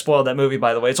 sorry if I spoiled that movie,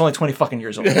 by the way. It's only 20 fucking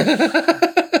years old.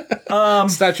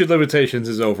 Statute of limitations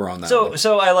is over on that.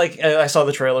 So I saw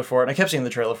the trailer for it, and I kept seeing the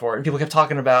trailer for it, and people kept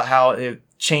talking about how it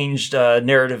changed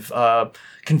narrative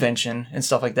convention and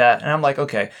stuff like that. And I'm like,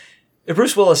 okay, if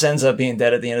Bruce Willis ends up being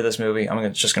dead at the end of this movie,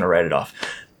 I'm just going to write it off.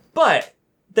 But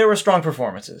there were strong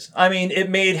performances. I mean, it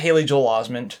made Haley Joel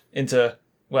Osment into...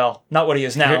 Well, not what he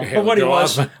is now, but what he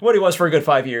was for a good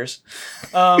 5 years.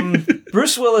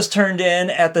 Bruce Willis turned in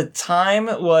at the time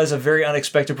was a very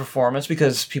unexpected performance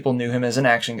because people knew him as an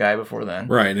action guy before then.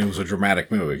 Right, and it was a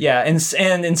dramatic movie. Yeah,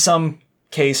 and in some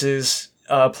cases,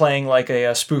 playing like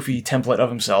a spoofy template of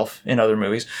himself in other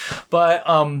movies. But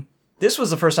this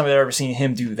was the first time I'd ever seen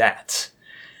him do that.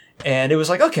 And it was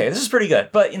like, okay, this is pretty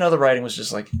good. But, the writing was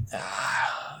just like,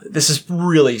 this is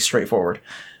really straightforward.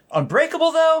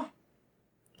 Unbreakable, though?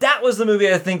 That was the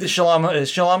movie I think that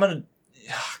Shyamalan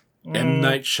M.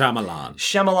 Night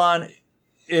Shyamalan.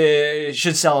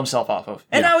 Should sell himself off of.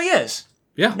 And now he is.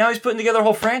 Yeah. Now he's putting together a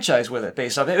whole franchise with it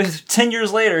based off it. 10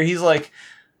 years later, he's like,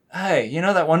 hey,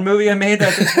 that one movie I made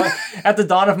at the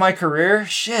dawn of my career?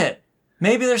 Shit.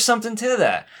 Maybe there's something to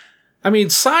that. I mean,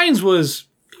 Signs was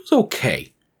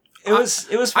okay. It was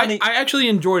funny. I actually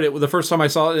enjoyed it the first time I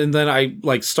saw it, and then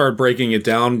I started breaking it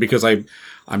down because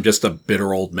I'm just a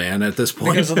bitter old man at this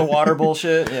point. Because of the water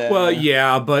bullshit? Yeah. Well,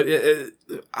 yeah, but...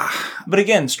 but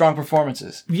again, strong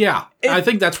performances. Yeah, I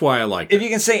think that's why I like it. If you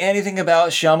can say anything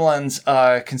about Shyamalan's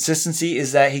consistency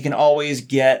is that he can always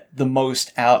get the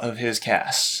most out of his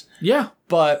casts. Yeah.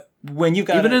 But when you've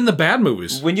got... Even in the bad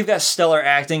movies. When you've got stellar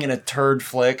acting in a turd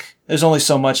flick, there's only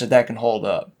so much that can hold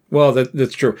up. Well,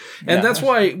 that's true. And that's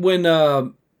why when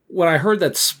I heard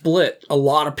that Split, a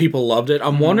lot of people loved it.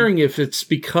 I'm wondering if it's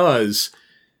because...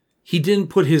 he didn't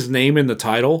put his name in the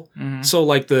title. So,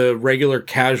 like, the regular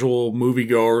casual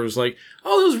moviegoer was like,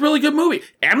 oh, that was a really good movie.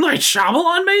 M. Night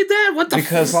Shyamalan made that? What the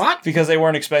fuck? Because they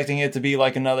weren't expecting it to be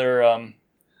like another,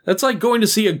 That's like going to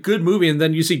see a good movie and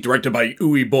then you see directed by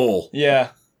Uwe Boll.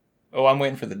 Yeah. Oh, I'm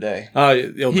waiting for the day.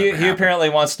 He He apparently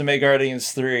wants to make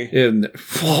Guardians 3.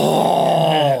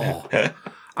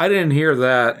 I didn't hear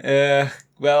that.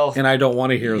 Well, And I don't want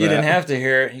to hear that. you didn't have to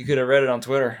hear it. You could have read it on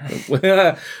Twitter.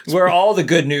 Where all the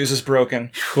good news is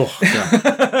broken. Oh,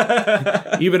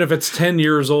 God. Even if it's 10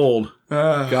 years old.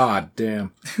 God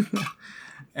damn.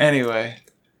 Anyway.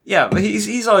 Yeah, but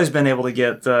he's always been able to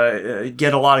get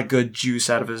a lot of good juice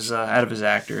out of his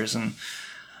actors, and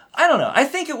I don't know. I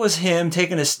think it was him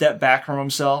taking a step back from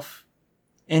himself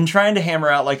and trying to hammer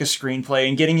out like a screenplay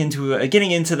and getting into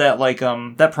that like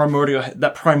that primordial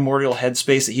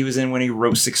headspace that he was in when he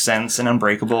wrote Sixth Sense and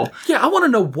Unbreakable. Yeah, I want to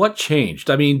know what changed.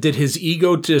 I mean, did his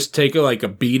ego just take a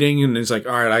beating and he's like,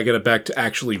 all right, I got it back to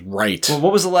actually write? Well,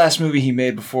 what was the last movie he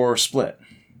made before Split?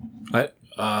 He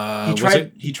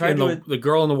tried the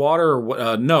Girl in the Water or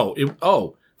what?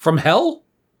 No. From Hell?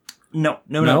 No.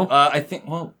 No? I think.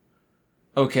 Well,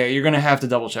 okay, you're gonna have to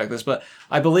double check this, but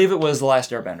I believe it was The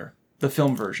Last Airbender, the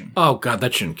film version. Oh God,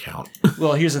 that shouldn't count.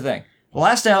 Well, here's the thing: the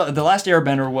Last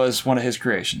Airbender was one of his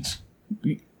creations.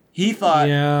 He thought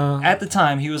at the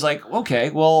time he was like, okay,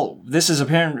 well, this is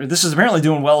apparently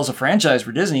doing well as a franchise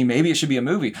for Disney. Maybe it should be a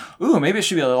movie. Ooh, maybe it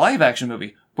should be a live action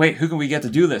movie. Wait, who can we get to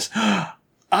do this?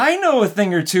 I know a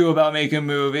thing or two about making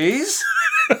movies.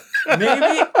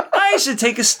 Maybe I should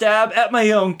take a stab at my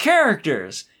own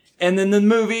characters. And then the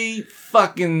movie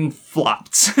fucking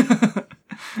flopped.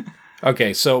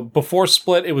 Okay, so before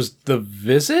Split, it was The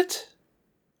Visit?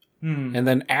 And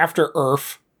then after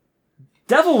Earth.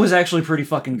 Devil was actually pretty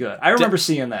fucking good. I remember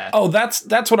seeing that. Oh, that's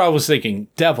what I was thinking.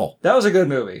 Devil. That was a good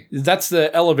movie. That's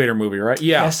the elevator movie, right?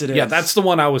 Yeah. Yes, it is. Yeah, that's the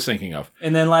one I was thinking of.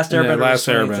 And then Last Airbender. Last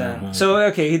was Airbender. 2010. So,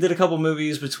 okay, he did a couple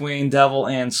movies between Devil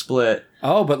and Split,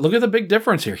 Oh, but look at the big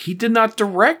difference here. He did not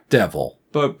direct Devil.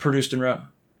 but produced and wrote.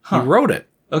 He wrote it.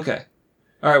 Okay.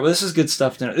 All right, well, this is good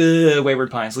stuff to know.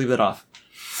 Wayward Pines, leave that off.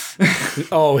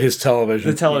 Oh, his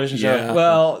television. The television show. Yeah.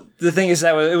 Well, the thing is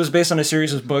that it was based on a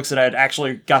series of books that I had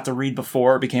actually got to read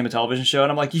before it became a television show,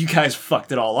 and I'm like, you guys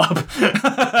fucked it all up.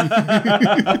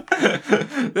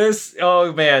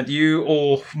 Oh man,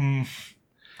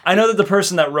 I know that the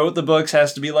person that wrote the books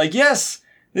has to be like, yes,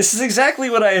 this is exactly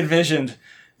what I envisioned,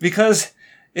 because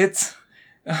it's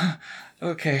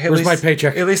okay. Where's my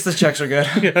paycheck? At least the checks are good.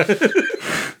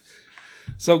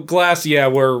 So Glass, yeah,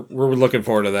 we're looking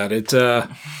forward to that. It,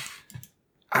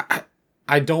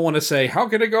 I don't want to say how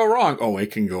could it go wrong. Oh,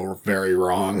 it can go very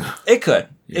wrong. It could.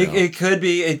 Yeah. It could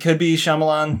be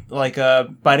Shyamalan like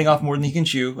biting off more than he can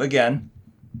chew again,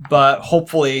 but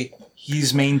hopefully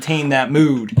he's maintained that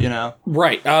mood. You know,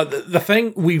 Right. The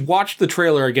thing, we watched the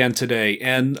trailer again today,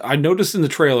 and I noticed in the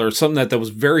trailer something that was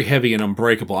very heavy and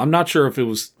Unbreakable. I'm not sure if it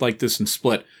was like this in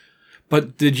Split,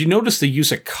 but did you notice the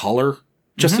use of color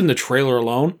just in the trailer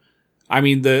alone? I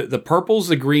mean, the purples,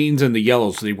 the greens, and the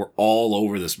yellows, they were all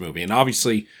over this movie. And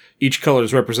obviously, each color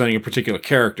is representing a particular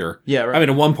character. Yeah, right. I mean,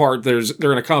 in one part, they're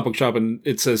in a comic book shop, and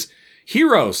it says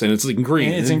heroes, and it's in green.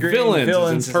 And it's in green. Villains,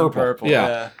 Villains is in purple.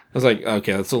 Yeah. I was like,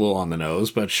 okay, that's a little on the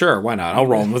nose, but sure, why not? I'll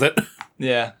roll with it.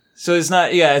 Yeah. So it's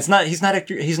not. Yeah, it's not. He's not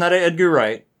Edgar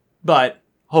Wright, but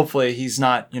hopefully he's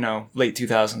not. Late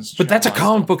 2000s. But that's a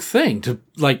comic book thing to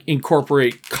like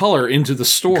incorporate color into the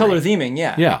story. Color theming.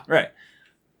 Yeah. Yeah. Right.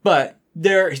 But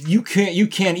you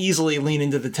can't easily lean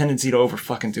into the tendency to over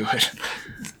fucking do it.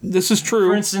 This is true.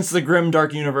 For instance, the grim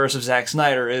dark universe of Zack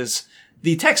Snyder is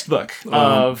the textbook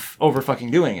of over fucking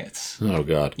doing it. Oh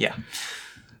God. Yeah.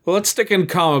 Well, let's stick in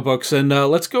comic books and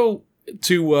let's go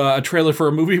to a trailer for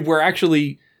a movie where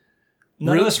actually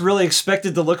None of us really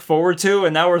expected to look forward to,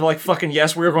 and now we're like, fucking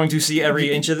yes, we're going to see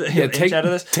every inch of inch out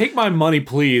of this. Take my money,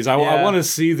 please. I want to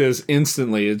see this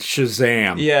instantly. It's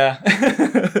Shazam. Yeah.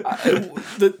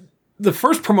 The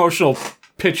first promotional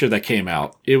picture that came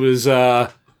out, it was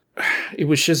Shazam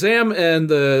and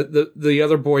the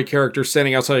other boy character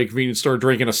standing outside a convenience store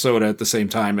drinking a soda at the same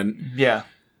time, and yeah.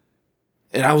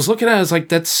 And I was looking at it, I was like,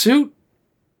 that suit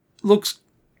looks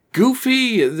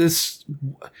goofy.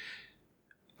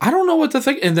 I don't know what to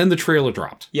think. And then the trailer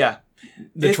dropped. Yeah.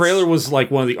 The trailer was like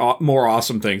one of the more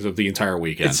awesome things of the entire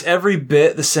weekend. It's every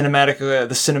bit the cinematic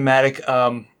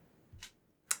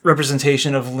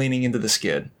representation of leaning into the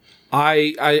skid.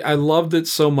 I loved it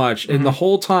so much. And the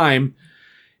whole time,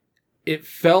 it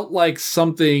felt like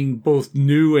something both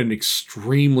new and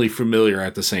extremely familiar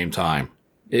at the same time.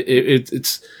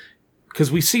 It's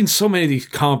because we've seen so many of these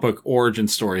comic book origin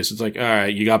stories. It's like, all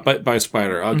right, you got bit by a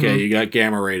spider. Okay, you got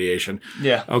gamma radiation.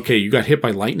 Yeah. Okay, you got hit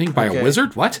by lightning by a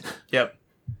wizard. What? Yep.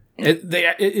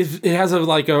 It has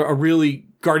a really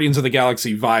Guardians of the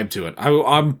Galaxy vibe to it.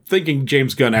 I'm thinking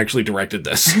James Gunn actually directed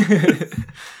this.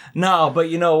 No, but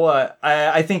you know what?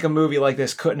 I think a movie like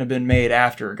this couldn't have been made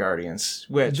after Guardians.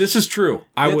 Which This is true.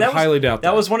 I would highly doubt that.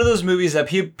 That was one of those movies that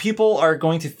people are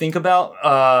going to think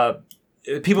about.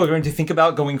 People are going to think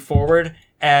about going forward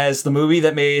as the movie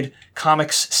that made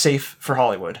comics safe for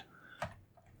Hollywood.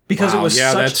 Because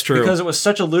that's true. Because it was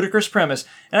such a ludicrous premise,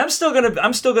 and I'm still gonna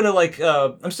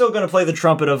play the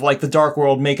trumpet of like the Dark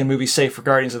World making movies safe for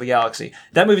Guardians of the Galaxy.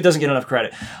 That movie doesn't get enough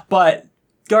credit, but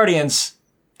Guardians,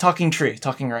 talking tree,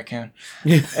 talking raccoon.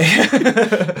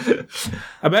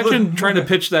 Imagine trying to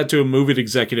pitch that to a movie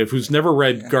executive who's never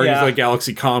read Guardians of the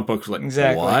Galaxy comic books. Like,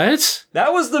 exactly. What?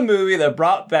 That was the movie that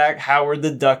brought back Howard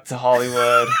the Duck to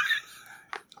Hollywood.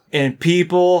 And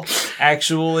people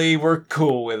actually were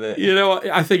cool with it. You know,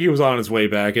 I think he was on his way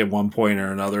back at one point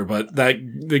or another, but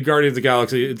the Guardians of the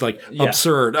Galaxy, it's like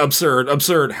absurd,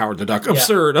 Howard the Duck,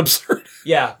 absurd.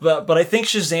 Yeah, but I think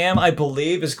Shazam, I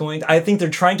believe, I think they're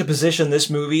trying to position this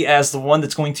movie as the one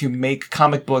that's going to make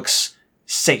comic books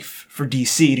safe for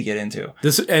DC to get into.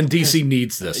 And DC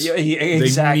needs this. Yeah,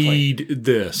 exactly. They need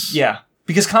this. Yeah,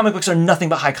 because comic books are nothing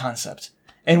but high concept.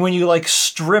 And when you like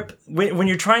when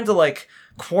you're trying to like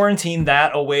quarantine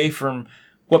that away from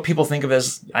what people think of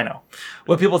as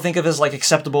like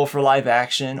acceptable for live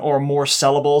action or more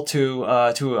sellable to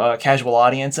a casual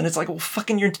audience, and it's like, well,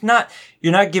 fucking, you're not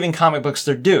giving comic books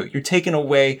their due. You're taking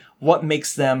away what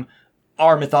makes them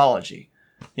our mythology,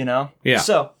 you know? Yeah.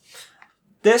 So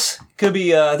this could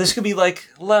be like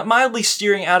mildly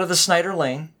steering out of the Snyder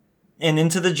lane and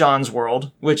into the Johns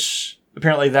world, which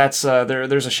apparently that's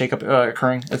there's a shakeup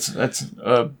occurring.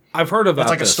 I've heard about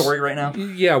like this. A story right now.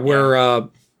 Yeah,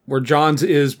 where Johns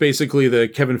is basically the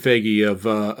Kevin Feige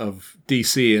of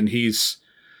DC, and he's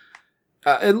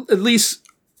at least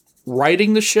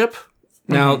righting the ship.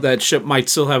 Now that ship might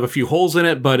still have a few holes in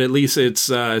it, but at least it's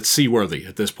seaworthy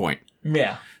at this point.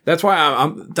 Yeah, that's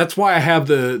why that's why I have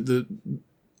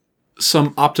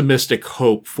some optimistic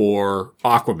hope for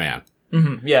Aquaman.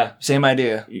 Mm-hmm. Yeah, same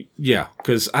idea. Yeah,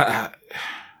 because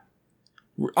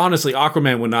honestly,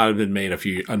 Aquaman would not have been made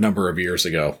a number of years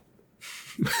ago.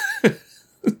 I'm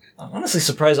honestly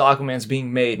surprised Aquaman's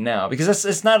being made now, because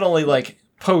it's not only like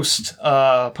post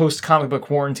comic book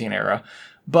quarantine era,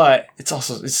 but it's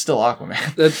still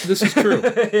Aquaman. This is true.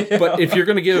 But if you're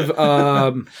going to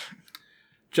give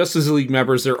Justice League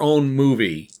members their own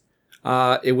movie,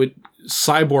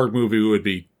 Cyborg movie would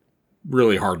be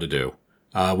really hard to do.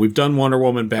 We've done Wonder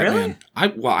Woman, Batman.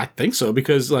 Really? I think so,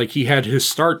 because like he had his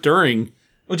start during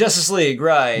Justice League,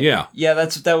 right? Yeah.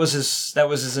 That was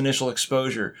his initial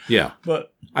exposure. Yeah,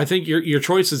 but I think your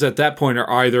choices at that point are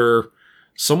either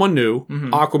someone new,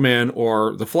 Aquaman,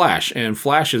 or the Flash, and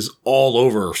Flash is all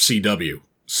over CW,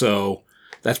 so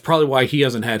that's probably why he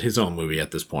hasn't had his own movie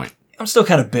at this point. I'm still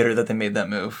kind of bitter that they made that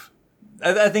move.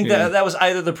 I think that was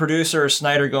either the producer or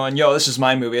Snyder going, "Yo, this is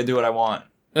my movie. I do what I want."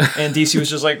 And DC was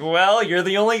just like, well, you're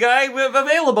the only guy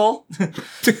available.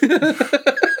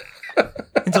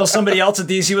 Until somebody else at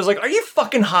DC was like, are you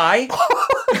fucking high?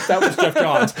 That was Jeff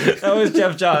Johns. That was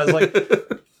Jeff Johns. Like,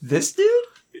 this dude?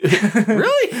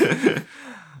 Really?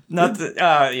 Not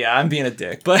the, yeah, I'm being a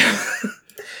dick, but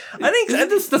I think isn't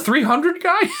this the 300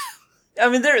 guy? I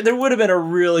mean, there would have been a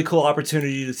really cool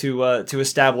opportunity to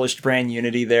establish brand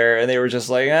unity there, and they were just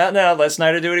like, no, let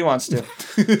Snyder do what he wants to.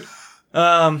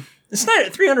 Snyder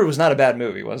 300 was not a bad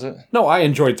movie, was it? No, I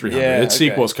enjoyed 300. Yeah, Its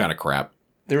sequel's kind of crap.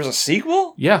 There was a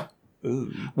sequel? Yeah.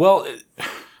 Ooh. Well,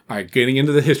 all right, getting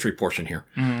into the history portion here.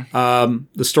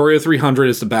 The story of 300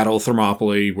 is the Battle of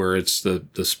Thermopylae, where it's the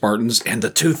Spartans and the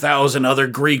 2,000 other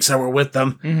Greeks that were with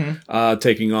them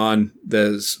taking on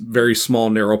this very small,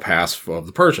 narrow pass of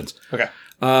the Persians. Okay.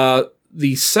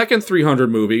 The second 300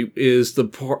 movie is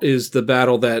the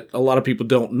battle that a lot of people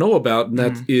don't know about, and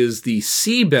that is the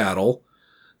sea battle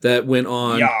that went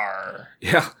on. Yar.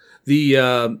 Yeah. The,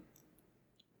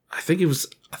 I think it was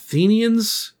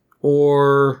Athenians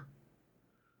or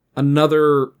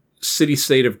another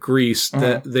city-state of Greece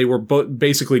that they were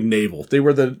basically naval. They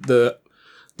were the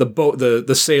boat,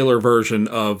 the sailor version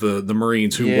of the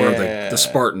Marines who were the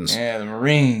Spartans. Yeah, the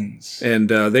Marines. And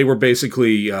they were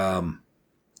basically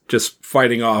just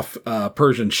fighting off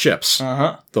Persian ships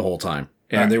the whole time.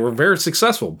 And they were very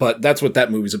successful, but that's what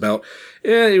that movie's about.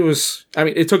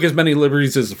 It took as many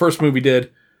liberties as the first movie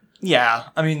did. Yeah,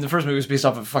 I mean, the first movie was based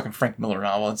off of a fucking Frank Miller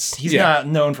novel. He's not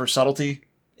known for subtlety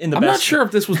in the I'm best. not sure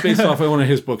if this was based off of one of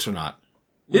his books or not.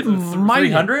 It might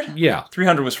 300? Yeah.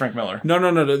 300 was Frank Miller. No.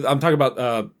 I'm talking about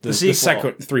the sequel.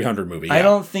 second 300 movie. Yeah. I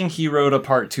don't think he wrote a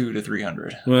part 2 to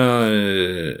 300.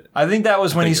 Well, I think that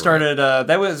was when he think you're started.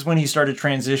 That was when he started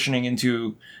transitioning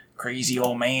into crazy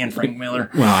old man Frank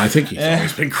Miller. well, I think he's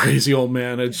always been crazy old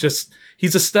man. It's just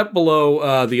he's a step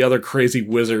below the other crazy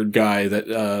wizard guy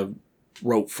that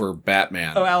wrote for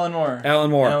Batman. Oh, Alan Moore. Alan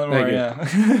Moore. Alan Moore. Thank you.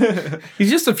 Yeah. He's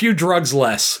just a few drugs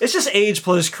less. It's just age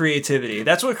plus creativity.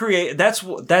 That's what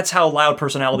That's how loud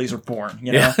personalities are born.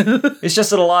 You know, it's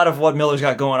just that a lot of what Miller's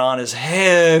got going on is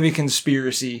heavy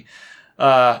conspiracy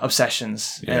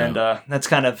obsessions, and that's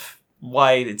kind of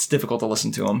why it's difficult to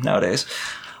listen to him nowadays.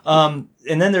 And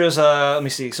then there's let me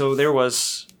see. So there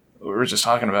was we were just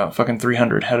talking about fucking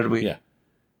 300. How did we? Yeah.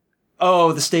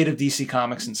 Oh, the state of DC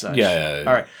Comics and such. Yeah.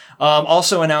 All right.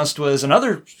 Also announced was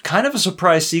another kind of a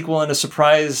surprise sequel and a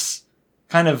surprise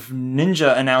kind of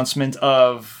ninja announcement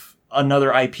of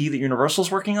another IP that Universal's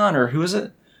working on, or who is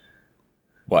it?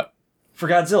 What? For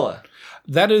Godzilla.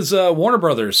 That is Warner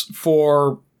Brothers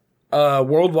for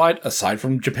worldwide, aside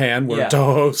from Japan, where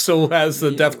Toho still has the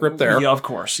death grip there. Yeah, of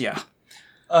course, yeah.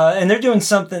 And they're doing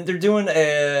something. They're doing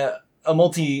a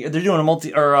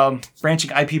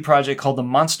branching IP project called the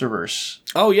Monsterverse.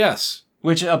 Oh, yes.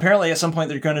 Which apparently at some point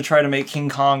they're going to try to make King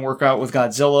Kong work out with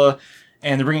Godzilla.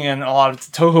 And they're bringing in a lot of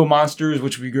Toho monsters,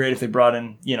 which would be great if they brought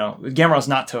in, Gamera's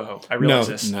not Toho. I realize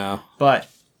this. No. But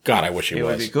God, I wish it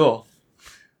was. Would be cool.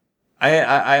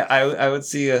 I would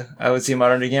see a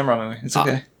modern day Gamera movie. It's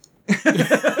okay.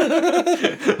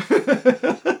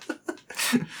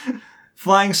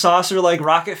 Flying saucer, like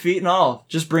rocket feet and all.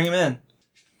 Just bring him in.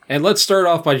 And let's start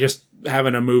off by just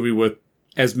having a movie with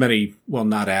as many, well,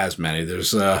 not as many.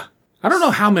 There's, I don't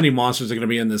know how many monsters are going to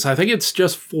be in this. I think it's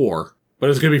just 4, but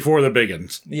it's going to be 4 of the big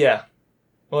ones. Yeah.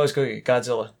 Well, let's go get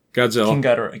Godzilla.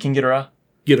 King Ghidorah.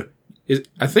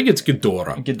 I think it's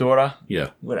Ghidorah. Ghidorah?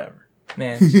 Yeah. Whatever.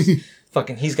 Man,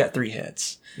 fucking, he's got 3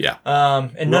 heads. Yeah.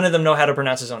 And none of them know how to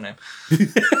pronounce his own name.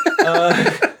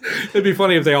 It'd be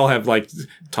funny if they all have, like,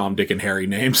 Tom, Dick, and Harry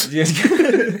names.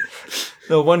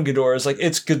 The one Ghidorah is like,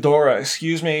 it's Ghidorah.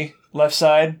 Excuse me, left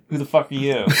side, who the fuck are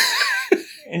you?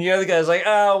 And the other guy's like,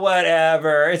 oh,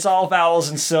 whatever. It's all vowels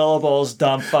and syllables,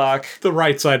 dumb fuck. The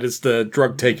right side is the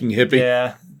drug-taking hippie.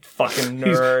 Yeah, fucking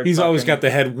nerd. He's always got the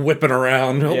head whipping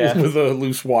around with a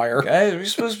loose wire. Guys, are we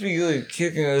supposed to be like,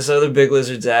 kicking this other big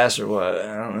lizard's ass or what?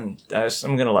 I'm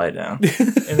going to lie down.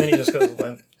 And then he just goes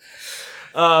limp.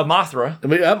 Mothra. I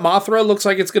mean, Mothra looks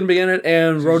like it's going to be in it,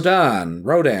 and Rodan,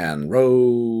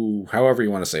 however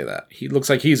you want to say that. He looks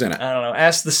like he's in it. I don't know.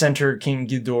 Ask the center King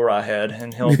Ghidorah head,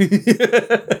 and he'll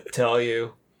tell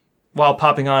you while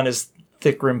popping on his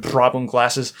thick rimmed problem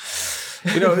glasses.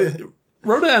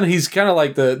 Rodan, he's kind of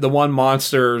like the one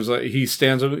monster. He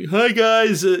stands up, hi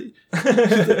guys.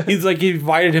 He's like he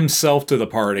invited himself to the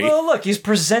party. Well, look, he's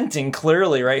presenting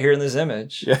clearly right here in this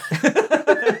image. Yeah.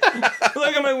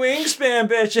 Look at my wingspan,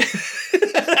 bitch.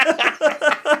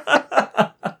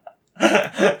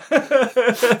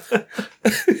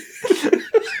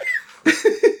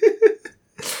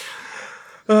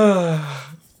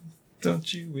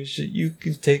 Don't you wish that you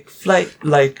could take flight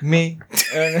like me?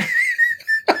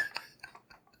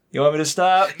 You want me to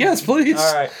stop? Yes, please.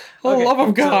 All right. Oh, Okay. love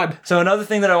of God. So another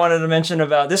thing that I wanted to mention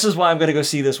about this is why I'm going to go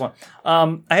see this one.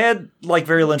 I had like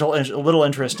very little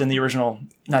interest in the original,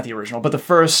 not the original, but the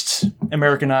first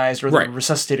Americanized or the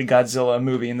resuscitated Godzilla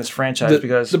movie in this franchise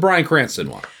because the Bryan Cranston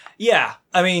one. Yeah,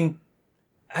 I mean,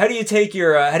 how do you take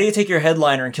your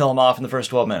headliner and kill him off in the first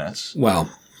 12 minutes? Well,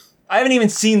 I haven't even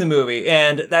seen the movie,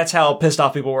 and that's how pissed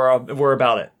off people were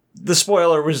about it. The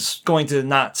spoiler was going to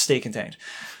not stay contained.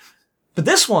 But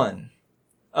this one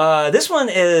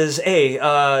is it's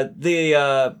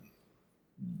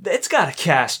got a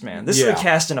cast, man. This is a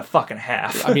cast and a fucking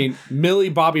half. I mean, Millie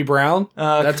Bobby Brown,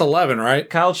 that's 11, right?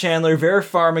 Kyle Chandler, Vera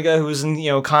Farmiga, who was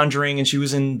in, Conjuring, and she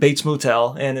was in Bates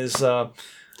Motel, and is, I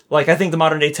think the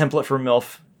modern day template for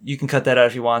MILF. You can cut that out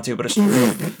if you want to, but it's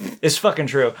true. It's fucking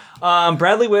true.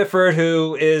 Bradley Whitford,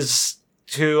 who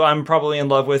I'm probably in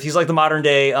love with. He's like the modern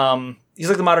day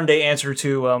answer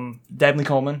to Dabney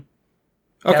Coleman.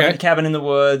 Okay. Cabin in the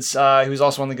Woods. He was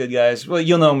also one of the good guys. Well,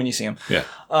 you'll know him when you see him. Yeah.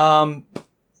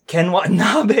 Ken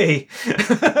Watanabe.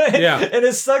 Yeah. And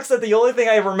it sucks that the only thing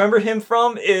I remember him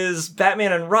from is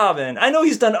Batman and Robin. I know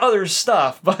he's done other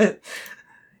stuff, but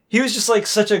he was just like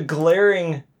such a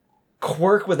glaring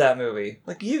quirk with that movie.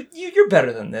 Like, you're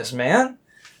better than this, man.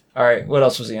 All right, what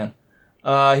else was he in?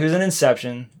 He was in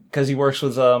Inception because he works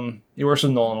with Nolan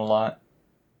a lot.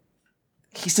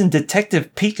 He's in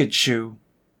Detective Pikachu.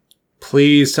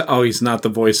 Please. Oh, he's not the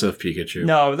voice of Pikachu.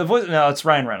 No, it's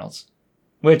Ryan Reynolds.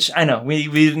 Which, I know, we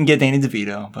didn't get Danny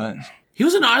DeVito, but... He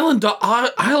was in Isle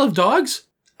of Dogs?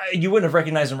 You wouldn't have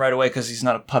recognized him right away because he's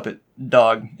not a puppet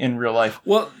dog in real life.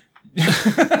 Well,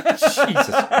 Jesus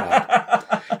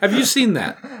God. Have you seen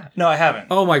that? No, I haven't.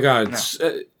 Oh my God.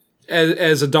 No.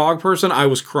 As a dog person, I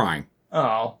was crying.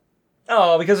 Oh,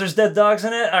 because there's dead dogs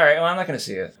in it? All right, well, I'm not going to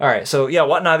see it. All right, so yeah,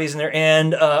 Watanabe's in there.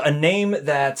 And a name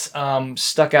that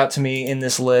stuck out to me in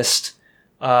this list,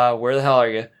 where the hell are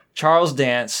you? Charles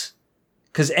Dance.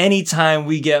 Because anytime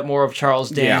we get more of Charles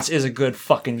Dance is a good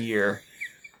fucking year.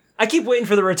 I keep waiting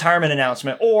for the retirement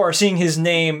announcement or seeing his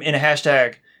name in a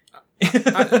hashtag.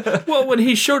 Well, when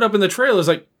he showed up in the trailer, it's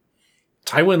like,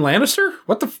 Tywin Lannister?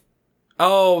 What the...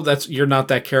 Oh, you're not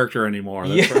that character anymore.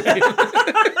 That's right.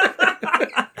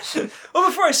 Well,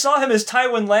 before I saw him as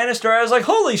Tywin Lannister, I was like,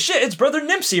 holy shit, it's Brother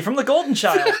Nimpsey from The Golden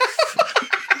Child.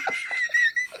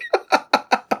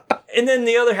 And then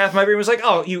the other half of my brain was like,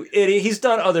 oh, you idiot, he's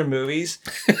done other movies.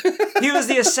 He was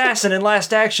the assassin in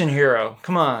Last Action Hero.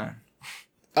 Come on.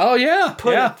 Oh, yeah.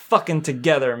 Put it fucking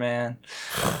together, man.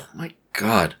 Oh, my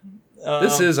God.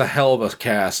 This is a hell of a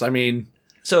cast. I mean...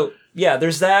 So, yeah,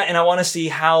 there's that, and I want to see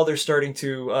how they're starting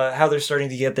to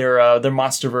get their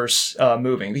MonsterVerse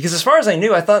moving. Because as far as I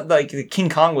knew, I thought, like, King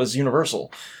Kong was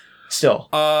Universal still.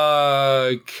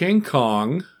 King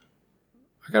Kong...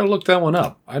 I gotta look that one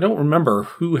up. I don't remember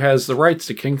who has the rights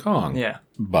to King Kong. Yeah.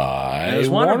 By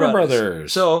Warner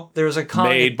Brothers. So there's a Kong...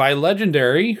 Made by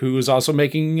Legendary, who is also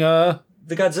making... the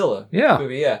Godzilla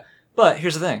movie, yeah. But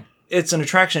here's the thing. It's an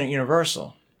attraction at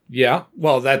Universal. Yeah.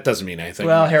 Well, that doesn't mean anything.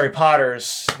 Well, Harry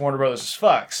Potter's Warner Brothers as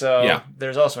fuck, so yeah.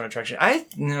 There's also an attraction.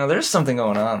 There's something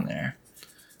going on there.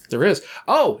 There is.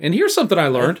 Oh, and here's something I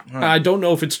learned. I don't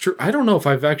know if it's true. I don't know if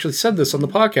I've actually said this on the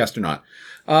podcast or not.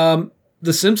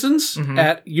 The Simpsons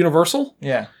at Universal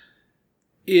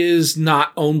is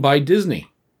not owned by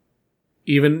Disney.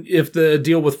 Even if the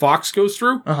deal with Fox goes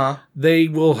through, they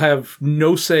will have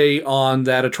no say on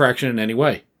that attraction in any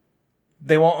way.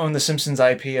 They won't own the Simpsons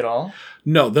IP at all?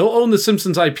 No, they'll own the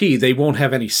Simpsons IP. They won't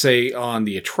have any say on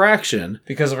the attraction.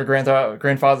 Because of a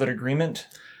grandfathered agreement?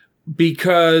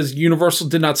 Because Universal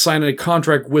did not sign a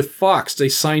contract with Fox. They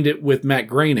signed it with Matt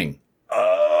Groening.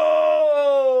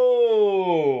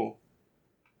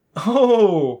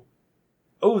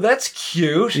 Oh, that's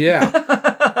cute.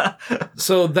 Yeah.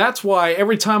 So that's why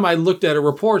every time I looked at a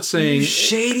report saying... You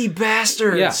shady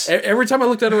bastards. Yeah. Every time I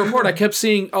looked at a report, I kept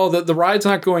seeing, the ride's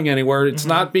not going anywhere. It's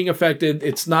not being affected.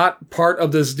 It's not part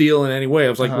of this deal in any way. I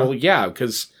was like, well, yeah,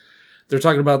 because they're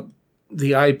talking about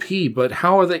the IP, but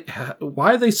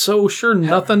why are they so sure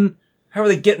nothing... How are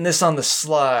they getting this on the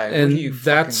slide? And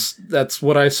that's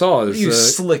what I saw. What are you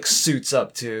slick suits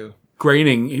up to?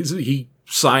 Groening, he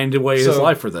signed away his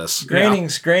life for this.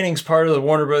 Groening's part of the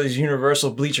Warner Brothers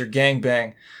Universal Bleacher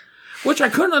Gangbang. Which I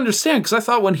couldn't understand, because I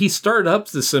thought when he started up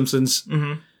The Simpsons,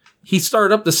 he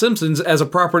started up The Simpsons as a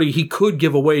property he could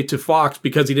give away to Fox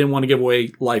because he didn't want to give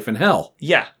away Life in Hell.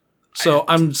 Yeah. So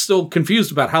I'm still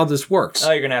confused about how this works.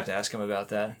 Oh, you're going to have to ask him about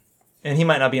that. And he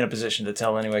might not be in a position to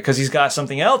tell anyway, because he's got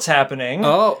something else happening.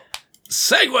 Oh,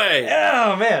 segue!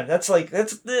 Oh, man. That's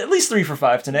at least 3 for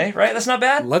 5 today, right? That's not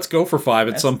bad? Let's go for 5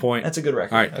 at some point. That's a good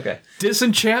record. All right. Okay.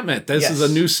 Disenchantment. This is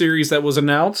a new series that was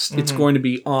announced. It's going to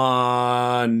be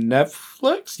on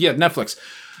Netflix? Yeah, Netflix.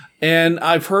 And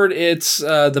I've heard it's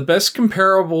the best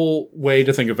comparable way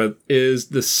to think of it is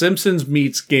The Simpsons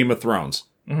meets Game of Thrones.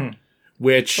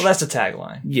 Which... Well, that's the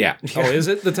tagline. Yeah. Oh, is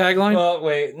it the tagline? Well,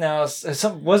 wait. Now,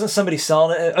 wasn't somebody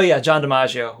selling it? Oh, yeah. John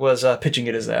DiMaggio was pitching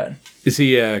it as that. Is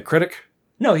he a critic?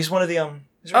 No, he's one of the...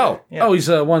 he's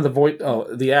one of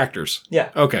the the actors.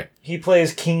 Yeah. Okay. He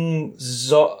plays King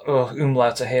Zog... Oh,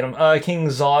 umlauts, I hate him.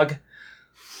 King Zog.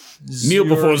 Kneel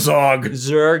before Zog.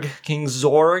 Zerg. King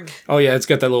Zorg. Oh, yeah. It's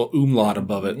got that little umlaut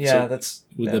above it. Yeah,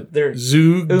 They're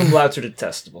Zug. Umlauts are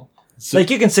detestable.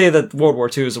 Like, you can say that World War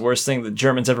II is the worst thing the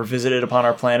Germans ever visited upon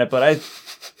our planet, but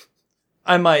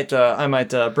I might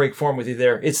break form with you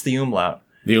there. It's the umlaut.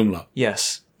 The umlaut.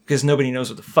 Yes, because nobody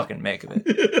knows what to fucking make of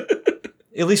it.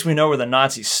 At least we know where the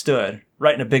Nazis stood,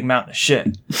 right in a big mountain of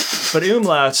shit. But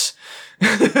umlauts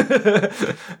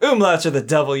are the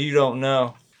devil you don't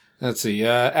know. Let's see.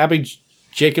 Abby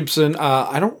Jacobson.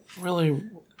 I don't really...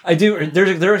 I do.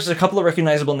 There's a couple of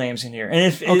recognizable names in here. And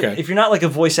if you're not like a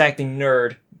voice acting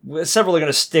nerd... Several are going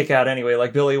to stick out anyway,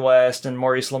 like Billy West and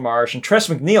Maurice LaMarche and Tress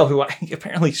MacNeille, who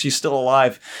apparently she's still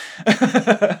alive.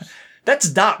 That's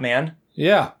Dot, man.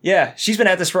 Yeah. Yeah, she's been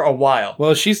at this for a while.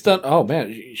 Well, she's done... Oh,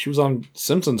 man, she was on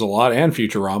Simpsons a lot and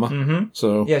Futurama.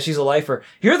 So yeah, she's a lifer.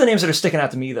 Here are the names that are sticking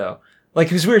out to me, though. Like,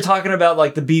 because we were talking about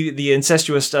like the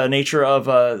incestuous nature of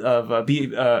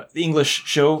the English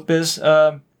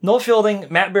showbiz Noel Fielding,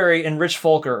 Matt Berry, and Rich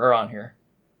Folker are on here.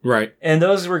 Right. And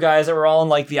those were guys that were all in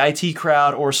like the IT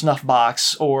Crowd or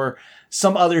Snuffbox or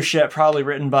some other shit probably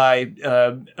written by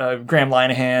Graham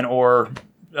Linehan or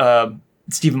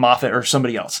Stephen Moffat or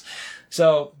somebody else.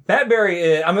 So Matt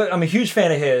Berry, I'm a huge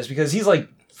fan of his because he's like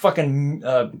fucking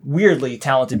weirdly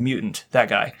talented mutant, that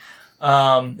guy.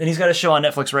 And he's got a show on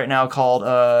Netflix right now called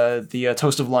The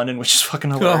Toast of London, which is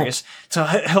fucking hilarious. Oh.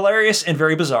 It's hilarious and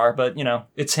very bizarre, but, you know,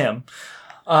 it's him.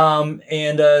 And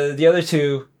the other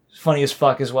two, funny as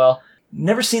fuck as well.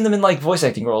 Never seen them in, like, voice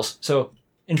acting roles, so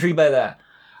intrigued by that.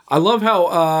 I love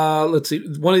how, let's see,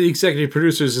 one of the executive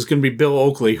producers is going to be Bill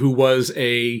Oakley, who was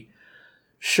a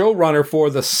showrunner for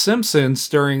The Simpsons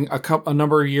during a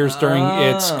number of years during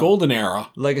its golden era.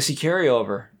 Legacy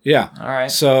carryover. Yeah. All right.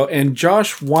 So, and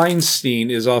Josh Weinstein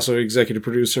is also executive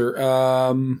producer.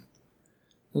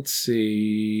 Let's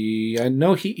see. I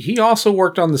know he also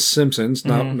worked on The Simpsons.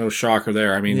 No shocker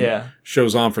there. I mean,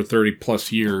 show's on for 30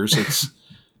 plus years.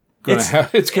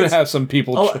 It's gonna have some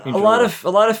people. A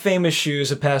lot of famous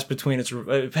shoes have passed through its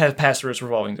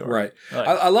revolving door. Right.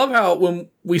 I love how when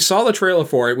we saw the trailer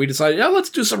for it, we decided, let's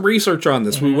do some research on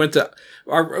this. We went to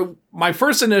my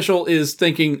first initial is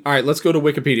thinking, all right, let's go to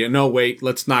Wikipedia. No, wait,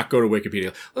 let's not go to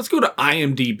Wikipedia. Let's go to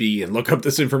IMDb and look up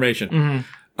this information.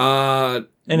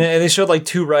 And they showed like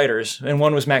two writers, and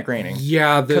one was Matt Groening.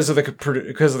 Yeah, because of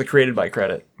the created by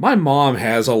credit. My mom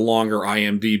has a longer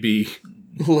IMDb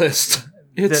list.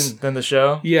 Than the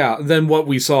show? Yeah, than what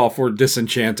we saw for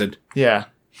Disenchanted. Yeah.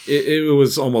 It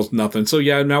was almost nothing. So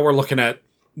yeah, now we're looking at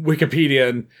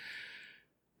Wikipedia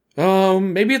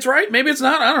and maybe it's right, maybe it's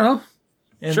not, I don't know.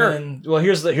 And then, well,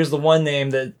 here's the one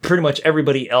name that pretty much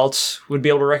everybody else would be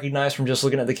able to recognize from just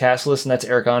looking at the cast list, and that's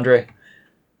Eric Andre.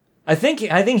 I think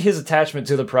his attachment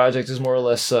to the project is more or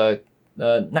less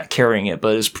not carrying it,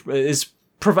 but is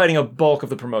providing a bulk of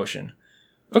the promotion.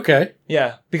 Okay.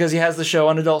 Yeah, because he has the show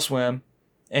on Adult Swim,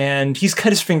 and he's got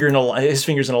his fingers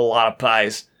in a lot of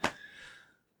pies.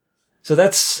 So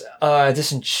that's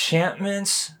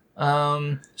Disenchantment.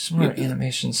 Some more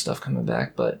animation stuff coming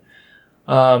back, but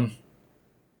I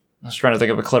was trying to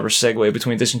think of a clever segue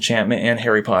between Disenchantment and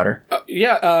Harry Potter.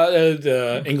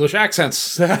 The English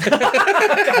accents. God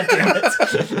damn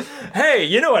it. Hey,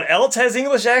 you know what else has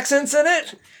English accents in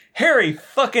it? Harry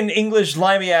fucking English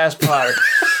limey ass Potter.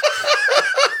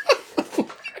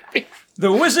 The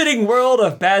Wizarding World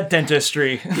of Bad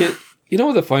Dentistry. You know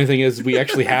what the funny thing is? We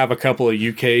actually have a couple of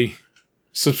UK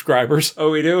subscribers.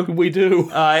 Oh, we do? We do.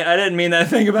 I didn't mean that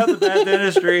thing about the bad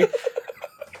dentistry.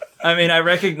 I mean, I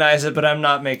recognize it, but I'm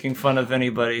not making fun of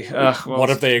anybody.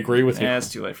 What if they agree with you? Yeah, it's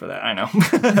too late for that. I know.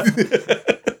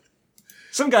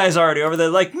 Some guy's already over there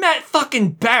like, Matt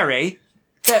fucking Barry.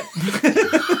 Why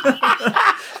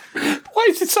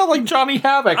does it sound like Johnny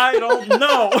Havoc? I don't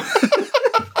know.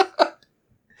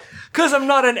 Because I'm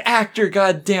not an actor,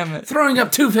 goddammit. Throwing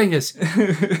up two fingers.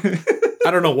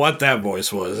 I don't know what that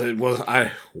voice was. It was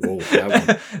that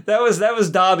one. that was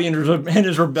Dobby in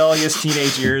his rebellious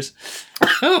teenage years.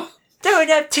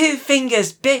 Throwing up two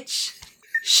fingers, bitch.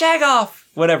 Shag off.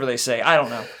 Whatever they say. I don't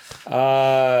know.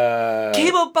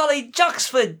 Cable Bully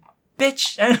Joxford,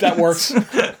 bitch. That works.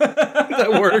 That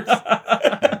works.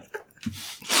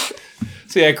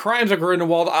 So yeah, Crimes of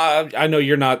Grindelwald. I know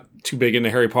you're not too big into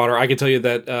Harry Potter. I can tell you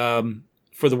that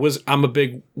for I'm a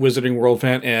big Wizarding World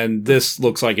fan, and this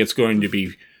looks like it's going to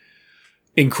be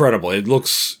incredible. It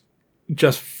looks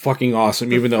just fucking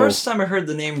awesome. Even though the first time I heard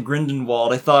the name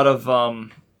Grindelwald, I thought of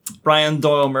Brian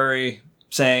Doyle Murray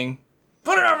saying,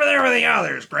 "Put it over there with the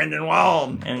others,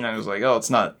 Grindelwald," and I was like, "Oh, it's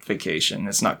not Vacation.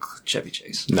 It's not Chevy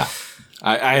Chase." No.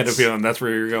 I had a feeling that's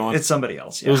where you're going. It's somebody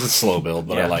else. Yeah. It was a slow build,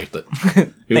 but I liked it.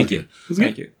 Thank you.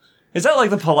 Thank you. Is that like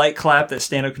the polite clap that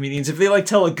stand-up comedians, if they like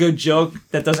tell a good joke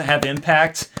that doesn't have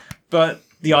impact, but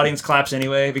the audience claps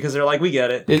anyway because they're like, we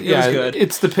get it. It was good.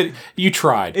 It's the pity. You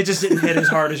tried. It just didn't hit as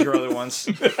hard as your other ones.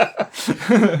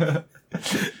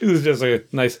 It was just a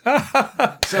nice.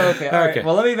 So okay, all right.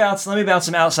 Well, let me bounce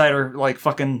some outsider like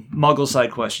fucking Muggle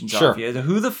side questions off you.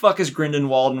 Who the fuck is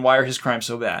Grindelwald and why are his crimes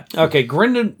so bad? Okay,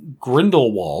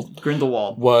 Grindelwald.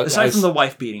 What? Aside from the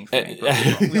wife beating thing.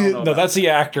 No, that's the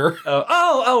actor.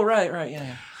 Right,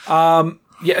 yeah.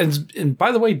 And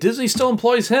by the way, Disney still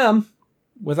employs him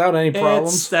without any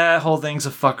problems. That whole thing's a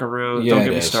fuckaroo. Don't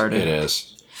get me started. It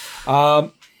is.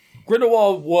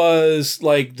 Grindelwald was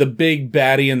like the big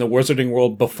baddie in the Wizarding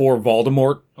World before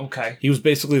Voldemort. Okay. He was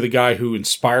basically the guy who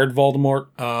inspired Voldemort.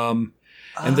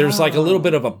 And there's like a little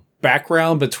bit of a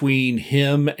background between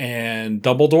him and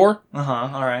Dumbledore.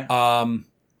 All right.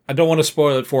 I don't want to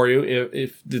spoil it for you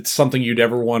if it's something you'd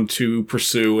ever want to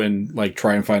pursue and like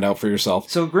try and find out for yourself.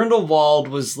 So Grindelwald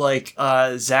was like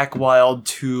Zakk Wylde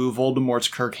to Voldemort's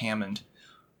Kirk Hammond.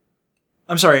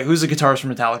 I'm sorry, who's the guitarist for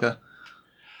Metallica?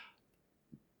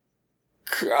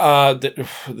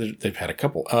 They've had a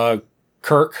couple.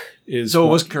 Kirk is... So it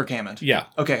was Kirk Hammond. Yeah.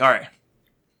 Okay, all right.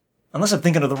 Unless I'm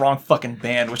thinking of the wrong fucking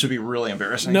band, which would be really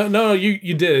embarrassing. No,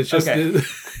 you did. It's just... Okay.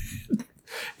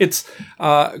 It's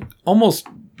almost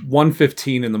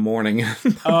 1:15 in the morning.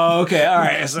 Oh, okay, all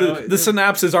right. So the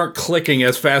synapses aren't clicking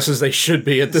as fast as they should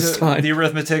be at this time. The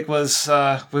arithmetic was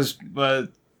it was a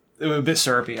bit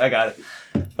syrupy. I got it.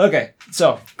 Okay,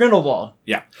 so Grindelwald.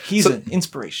 Yeah. He's an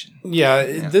inspiration.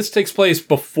 Yeah, this takes place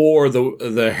before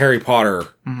the Harry Potter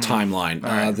timeline.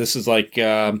 Right. This is like...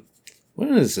 when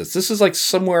is this? This is like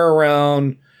somewhere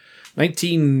around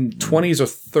 1920s or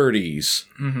 30s.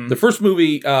 Mm-hmm. The first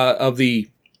movie of the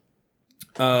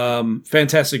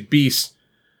Fantastic Beasts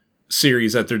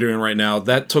series that they're doing right now,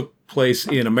 that took place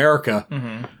in America.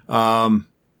 Mm-hmm.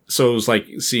 So it was like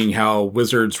seeing how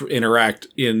wizards interact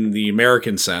in the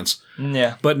American sense.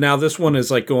 Yeah. But now this one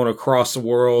is like going across the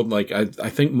world. Like I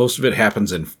think most of it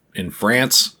happens in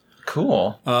France.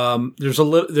 Cool. There's a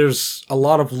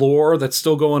lot of lore that's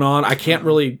still going on. I can't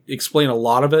really explain a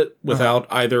lot of it without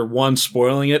either one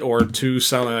spoiling it or two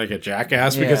sounding like a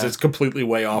jackass because it's completely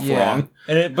way off wrong.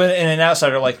 But an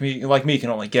outsider like me can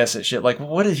only guess at shit. Like,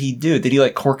 what did he do? Did he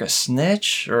like cork a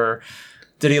snitch, or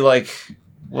did he like?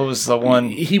 What was the one?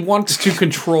 He wants to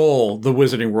control the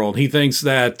wizarding world. He thinks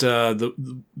that the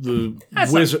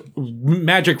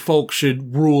magic folk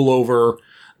should rule over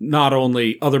not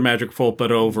only other magic folk,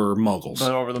 but over muggles.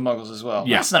 But over the muggles as well.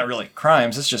 Yeah. That's not really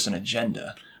crimes. It's just an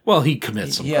agenda. Well, he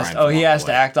commits some crimes. He has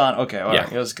to act on. Okay, all Yeah.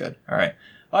 right, it was good. All right.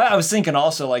 I was thinking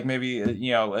also like maybe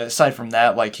aside from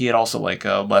that, like he had also like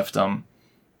left I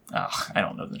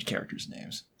don't know the characters'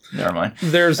 names. Never mind.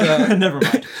 There's Never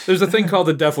mind. There's a thing called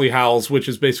the Deathly Hallows, which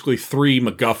is basically 3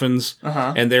 MacGuffins,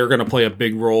 and they're going to play a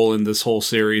big role in this whole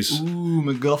series. Ooh,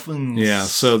 MacGuffins. Yeah,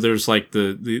 so there's like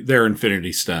their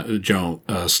Infinity Stones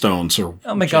or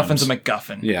MacGuffin's gems. a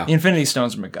MacGuffin. Yeah. The Infinity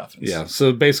Stones are MacGuffins. Yeah,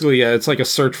 so basically, it's like a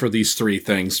search for these 3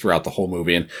 things throughout the whole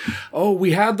movie, and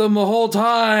we had them the whole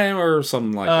time, or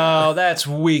something like that. Oh, that's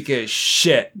weak as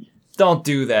shit. Don't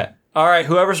do that. All right,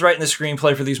 whoever's writing the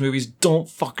screenplay for these movies, don't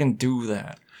fucking do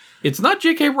that. It's not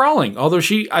J.K. Rowling, although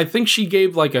I think she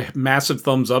gave like a massive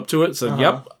thumbs up to it. Said,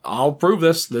 "Yep, I'll prove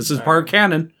this. This is part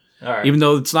canon, even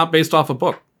though it's not based off a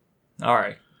book." All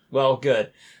right. Well,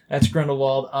 good. That's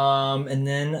Grindelwald. And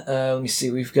then let me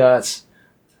see. We've got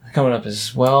coming up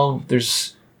as well.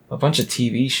 There's a bunch of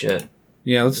TV shit.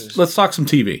 Yeah, let's talk some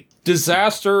TV.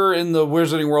 Disaster in the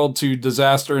Wizarding World to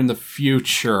Disaster in the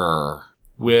Future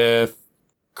with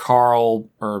Carl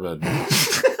Urban.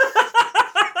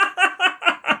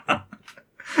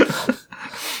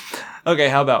 Okay,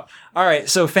 how about? All right,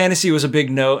 so fantasy was a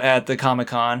big note at the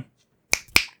Comic-Con.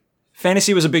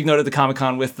 Fantasy was a big note at the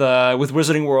Comic-Con with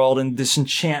Wizarding World and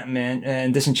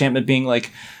Disenchantment being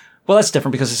like, well, that's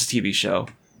different because it's a TV show.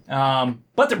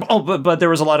 But there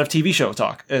was a lot of TV show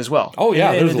talk as well. Oh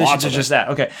yeah, in there's lots of just that.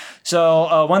 Okay,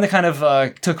 so one that kind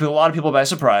of took a lot of people by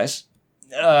surprise,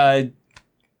 for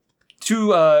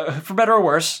better or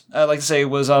worse, I like to say,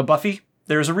 was Buffy.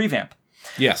 There's a revamp.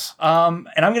 Yes. And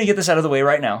I'm going to get this out of the way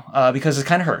right now because it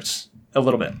kind of hurts a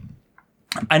little bit.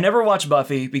 I never watched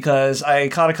Buffy because I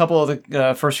caught a couple of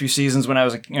the first few seasons when I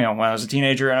was a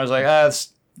teenager, and I was like,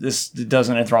 this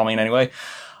doesn't enthrall me in any way.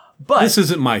 But this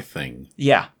isn't my thing.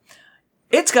 Yeah,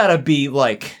 it's got to be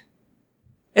like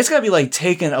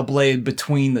taking a blade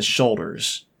between the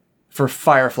shoulders for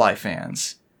Firefly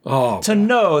fans. To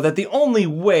know that the only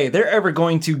way they're ever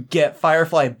going to get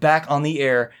Firefly back on the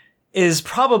air is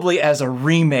probably as a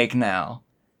remake now.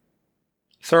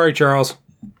 Sorry, Charles.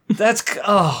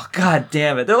 God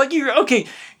damn it. They're like,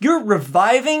 you're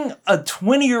reviving a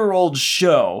 20-year-old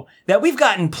show that we've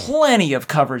gotten plenty of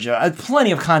coverage of,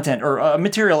 plenty of content or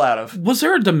material out of. Was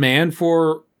there a demand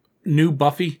for new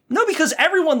Buffy? No, because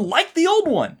everyone liked the old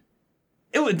one.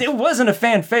 It wasn't a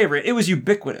fan favorite. It was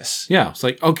ubiquitous. Yeah, it's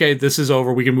like, okay, this is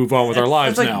over. We can move on with our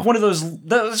lives now. It's like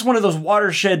that's one of those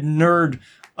watershed nerd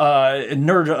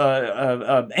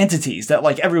entities that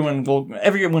like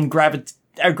everyone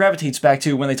gravitates back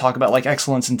to when they talk about like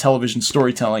excellence in television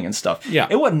storytelling and stuff. Yeah.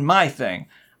 It wasn't my thing.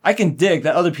 I can dig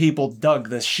that other people dug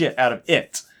the shit out of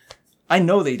it. I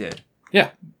know they did.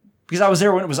 Yeah. Because I was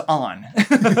there when it was on.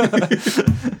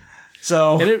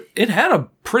 So and it had a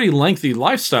pretty lengthy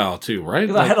lifestyle too, right?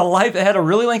 It had a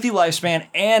really lengthy lifespan,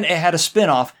 and it had a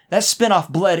spin-off. That spin-off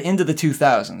bled into the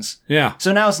 2000s. Yeah.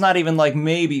 So now it's not even like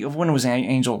maybe when was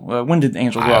Angel? When did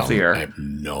Angel go off the air? I have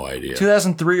no idea.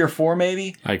 2003 or 4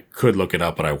 maybe. I could look it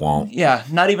up, but I won't. Yeah,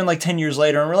 not even like 10 years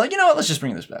later, and we're like, you know what? Let's just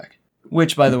bring this back.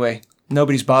 Which, by the way,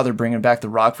 nobody's bothered bringing back the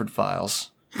Rockford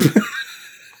Files.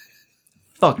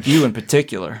 Fuck you in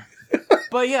particular.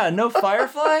 But yeah, no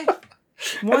Firefly.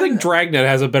 I think Dragnet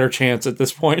has a better chance at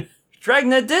this point.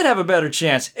 Dragnet did have a better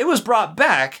chance. It was brought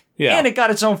back, and it got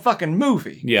its own fucking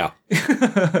movie. Yeah.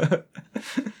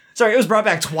 Sorry, it was brought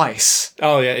back twice.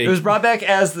 Oh yeah. It was brought back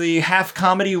as the half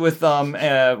comedy with Ethan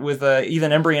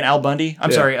Embry and Al Bundy.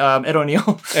 I'm sorry, Ed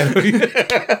O'Neill.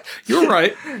 You're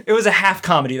right. It was a half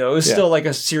comedy though. It was still like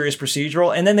a serious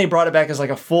procedural, and then they brought it back as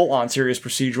like a full-on serious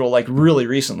procedural, like really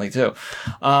recently too.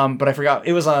 But I forgot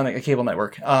it was on a cable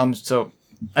network. So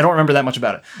I don't remember that much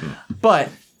about it. But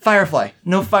Firefly,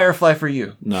 no Firefly for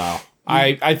you. No.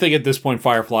 I think at this point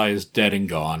Firefly is dead and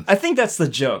gone. I think that's the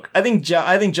joke. I think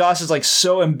Joss is like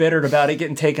so embittered about it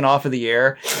getting taken off of the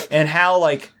air, and how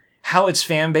its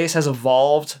fan base has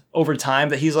evolved over time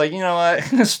that he's like, you know what,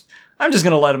 I'm just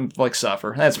gonna let him like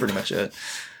suffer. That's pretty much it.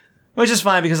 Which is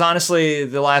fine because honestly,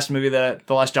 the last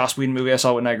Joss Whedon movie I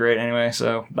saw wasn't that great anyway.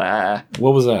 So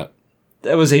What was that?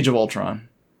 That was Age of Ultron.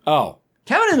 Oh,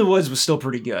 Cabin in the Woods was still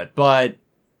pretty good, but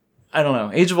I don't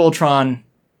know. Age of Ultron.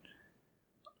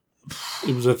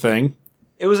 it was a thing.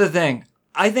 It was a thing.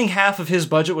 I think half of his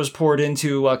budget was poured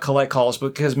into collect calls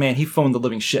because, man, he phoned the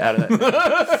living shit out of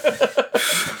that.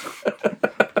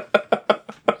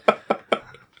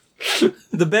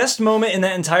 The best moment in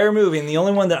that entire movie, and the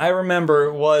only one that I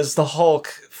remember, was the Hulk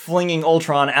flinging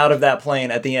Ultron out of that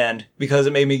plane at the end because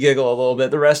it made me giggle a little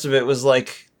bit. The rest of it was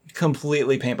like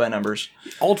completely paint by numbers.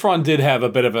 Ultron did have a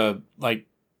bit of a like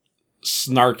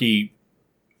snarky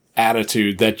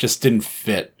attitude that just didn't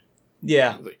fit.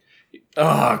 Yeah.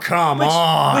 Oh, come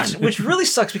on. Which really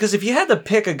sucks because if you had to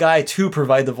pick a guy to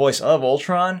provide the voice of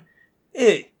Ultron,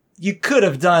 you could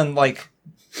have done like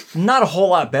not a whole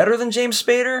lot better than James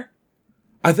Spader.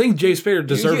 I think James Spader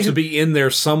deserves to be in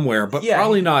there somewhere, but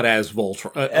probably not as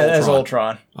Ultron. As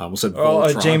Ultron. I almost said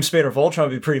Voltron. James Spader Voltron would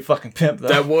be pretty fucking pimp, though.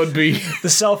 That would be. The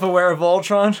self-aware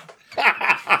Voltron.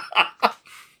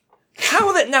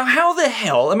 How the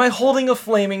hell am I holding a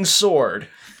flaming sword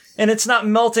and it's not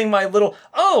melting my little...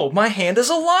 Oh, my hand is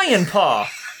a lion paw.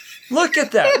 Look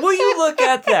at that. Will you look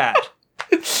at that?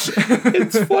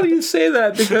 It's funny you say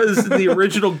that because the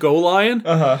original Go Lion,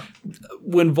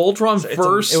 when Voltron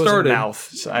first started, a mouth,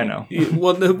 so I know.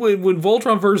 When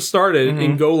Voltron first started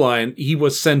in Go Lion, he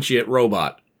was sentient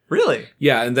robot. Really?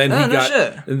 Yeah, and then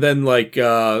and then like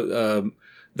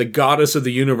the goddess of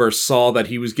the universe saw that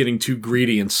he was getting too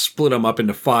greedy and split him up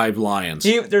into 5 lions.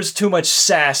 There's too much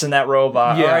sass in that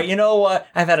robot. Yeah. All right, you know what?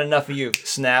 I've had enough of you.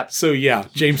 Snap. So yeah,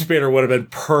 James Spader would have been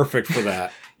perfect for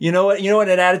that. You know what? You know what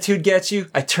an attitude gets you?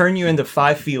 I turn you into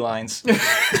 5 felines.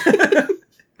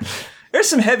 There's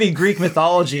some heavy Greek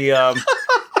mythology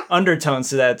undertones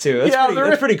to that too.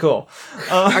 It's pretty cool.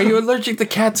 Are you allergic to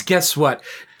cats? Guess what?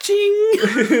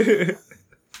 Ching.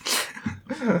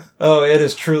 Oh, it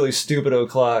is truly stupid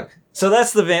o'clock. So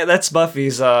that's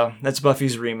Buffy's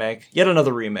remake. Yet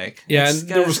another remake. Yeah, and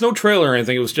there was no trailer or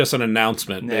anything. It was just an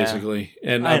announcement, basically.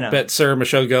 And I bet Sarah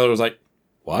Michelle Gellar was like,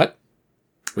 "What?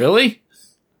 Really?"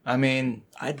 I mean,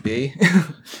 I'd be.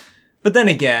 But then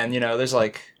again, there's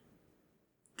like...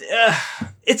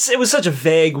 it was such a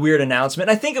vague, weird announcement.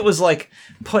 I think it was like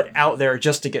put out there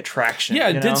just to get traction. Yeah,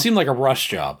 it did seem like a rush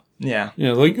job. Yeah.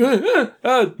 Like,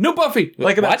 no Buffy.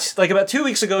 Like about 2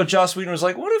 weeks ago, Joss Whedon was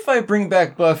like, what if I bring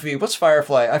back Buffy? What's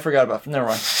Firefly? I forgot about Never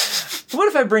mind. What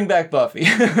if I bring back Buffy?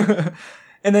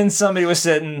 And then somebody was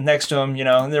sitting next to him,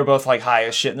 and they're both like high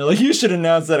as shit. And they're like, you should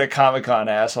announce that at Comic-Con,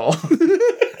 asshole.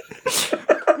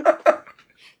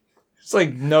 It's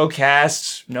like no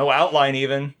cast, no outline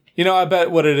even. I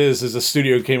bet what it is a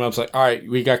studio came up and was like, all right,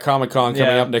 we got Comic-Con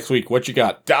coming up next week. What you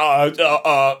got? Buffy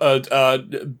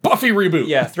reboot.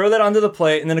 Yeah, throw that onto the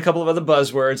plate and then a couple of other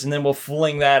buzzwords, and then we'll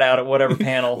fling that out at whatever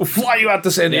panel. We'll fly you out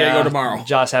to San Diego tomorrow.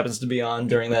 Joss happens to be on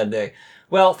during that day.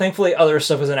 Well, thankfully, other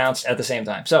stuff was announced at the same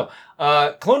time. So,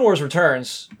 Clone Wars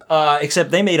returns,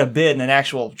 except they made a bid in an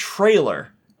actual trailer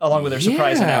along with their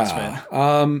surprise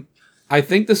announcement. I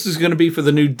think this is going to be for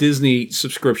the new Disney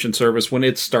subscription service when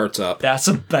it starts up. That's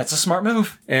a smart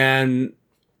move. And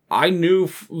I knew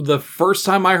the first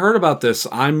time I heard about this,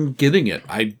 I'm getting it.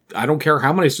 I don't care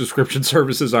how many subscription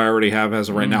services I already have as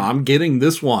of right now. I'm getting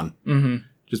this one. Mm-hmm.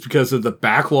 Just because of the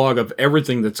backlog of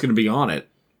everything that's going to be on it.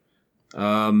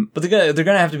 But they're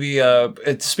gonna have to be.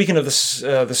 Speaking of the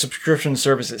subscription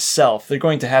service itself, they're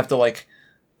going to have to like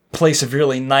play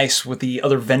severely nice with the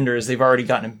other vendors they've already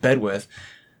gotten in bed with.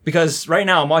 Because right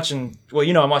now I'm watching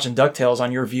DuckTales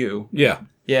on your View. Yeah.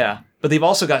 Yeah. But they've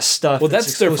also got stuff Well, that's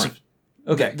exclusive. different.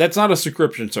 Okay. That's not a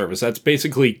subscription service. That's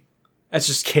basically That's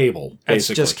just cable, That's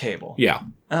basically. just cable. Yeah.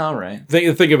 All right.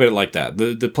 Think of it like that.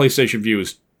 The PlayStation View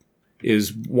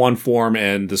is one form,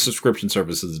 and the subscription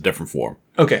service is a different form.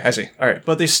 Okay, I see. All right.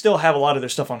 But they still have a lot of their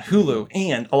stuff on Hulu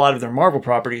and a lot of their Marvel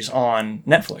properties on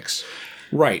Netflix.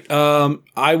 Right.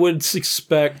 I would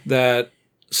expect that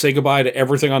say goodbye to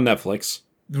everything on Netflix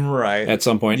Right. at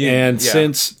some point. Yeah, And yeah.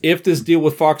 since if this deal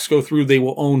with Fox go through, they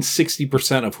will own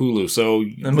 60% of Hulu. So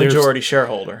The majority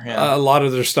shareholder. Yeah. a lot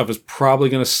of their stuff is probably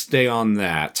going to stay on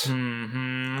that.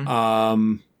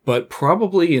 Mm-hmm. But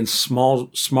probably in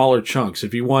smaller chunks.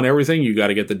 If you want everything, you got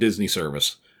to get the Disney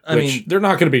service. I mean, they're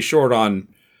not going to be short on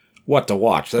what to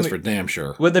watch. That's for damn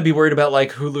sure. Would they be worried about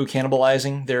like Hulu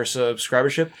cannibalizing their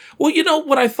subscribership? Well, you know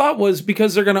what I thought was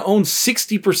because they're going to own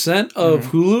 60% of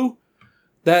Hulu,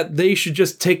 that they should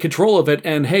just take control of it.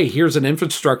 And hey, here's an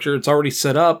infrastructure. It's already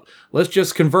set up. Let's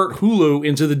just convert Hulu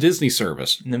into the Disney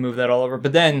service. And then move that all over.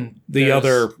 But then The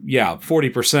other,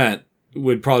 40%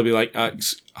 would probably be like,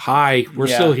 hi, we're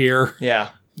Yeah. still here. Yeah,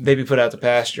 they'd be put out to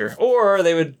pasture. Or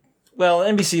they would, well,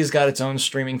 NBC's got its own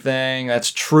streaming thing. That's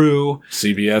true.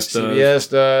 CBS does. CBS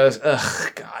does.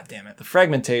 Ugh, god damn it. The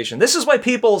fragmentation. This is why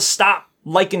people stop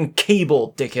liking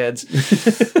cable, dickheads.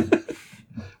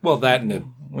 Well, that and the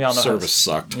We all know how service this-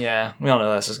 sucked. Yeah, we all know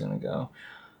how this is going to go.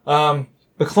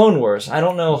 But Clone Wars. I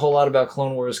don't know a whole lot about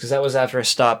Clone Wars because that was after I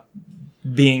stopped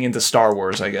being into Star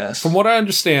Wars, I guess. From what I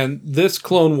understand, this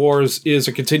Clone Wars is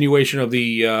a continuation of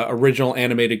the original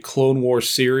animated Clone Wars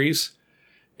series.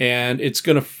 And it's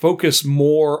going to focus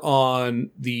more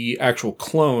on the actual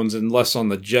clones and less on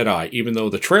the Jedi, even though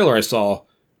the trailer I saw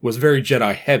was very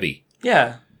Jedi heavy.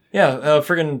 Yeah. Yeah,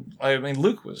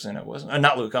 Luke was in it, wasn't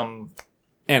not Luke,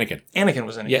 Anakin. Anakin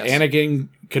was in it, Yeah, yes. Anakin,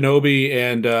 Kenobi,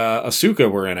 and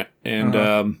Ahsoka were in it. And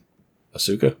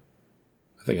Ahsoka?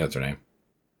 I think that's her name.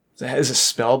 Is it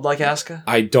spelled like Asuka?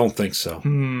 I don't think so.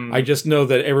 I just know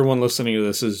that everyone listening to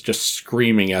this is just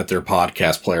screaming at their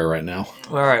podcast player right now.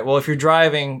 All right. Well, if you're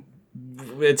driving,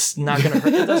 it's not going to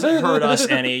hurt. It doesn't hurt us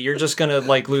any. You're just going to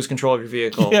like lose control of your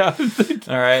vehicle. Yeah,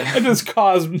 All right. it just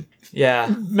caused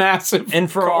Yeah. massive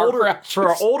And for car our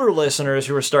crashes. older listeners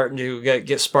who are starting to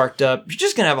get sparked up, you're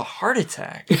just going to have a heart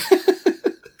attack.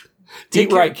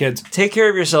 Eat right, kids. Take care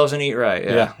of yourselves and eat right.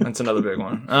 Yeah. That's another big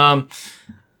one.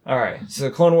 All right.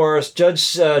 So Clone Wars, Judge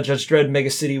Dredd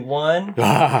Mega City 1,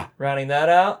 rounding that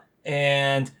out.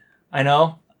 And I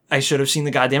know I should have seen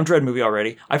the goddamn Dredd movie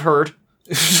already. I've heard.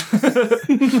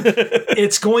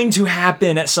 It's going to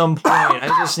happen at some point. I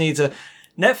just need to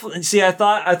Netflix. See, I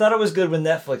thought it was good with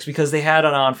Netflix because they had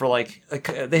it on for like a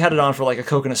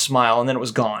Coconut Smile, and then it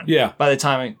was gone. Yeah. By the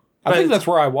time I think that's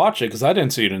where I watch it because I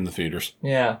didn't see it in the theaters.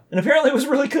 yeah, and apparently it was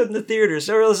really good in the theaters.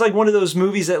 So it was like one of those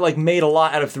movies that like made a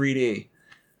lot out of 3D,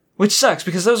 which sucks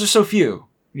because those are so few.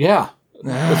 Yeah,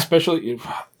 especially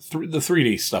the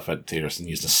 3D stuff at theaters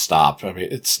needs to stop. I mean,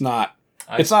 it's not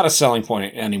a selling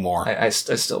point anymore. I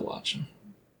still watch them.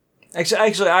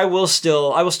 Actually, I will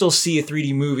still see a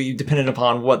 3D movie depending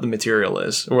upon what the material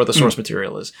is or what the source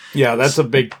material is. Yeah, that's a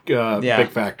big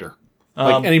factor.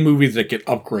 Like any movies that get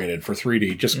upgraded for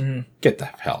 3D, just get the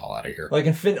hell out of here. Like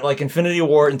Infinity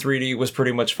War in 3D was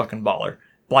pretty much fucking baller.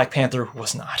 Black Panther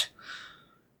was not.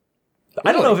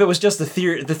 I don't know if it was just the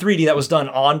 3D that was done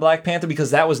on Black Panther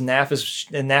because that was naff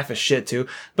as shit too.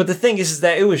 But the thing is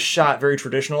that it was shot very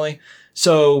traditionally,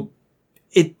 so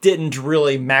it didn't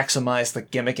really maximize the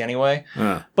gimmick anyway.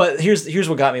 But here's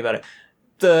what got me about it: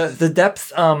 the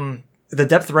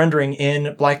depth rendering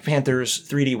in Black Panther's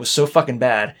 3D was so fucking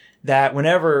bad that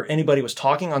whenever anybody was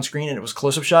talking on screen and it was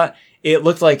close-up shot, it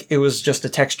looked like it was just a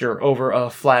texture over a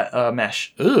flat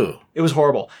mesh. Ooh. It was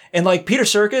horrible. And like Peter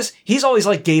Serkis, he's always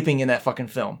like gaping in that fucking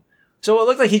film. So it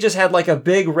looked like he just had like a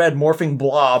big red morphing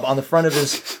blob on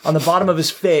the bottom of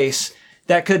his face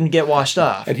that couldn't get washed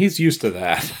off. And he's used to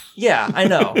that. Yeah, I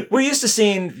know. We're used to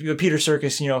seeing Peter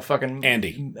Serkis, fucking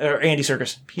Andy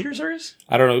Serkis. Peter Serkis?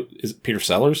 I don't know. Is it Peter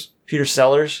Sellers? Peter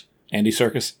Sellers? Andy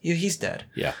Serkis? He's dead.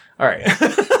 Yeah. All right.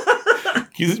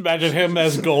 Can you just imagine him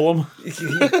as Golem?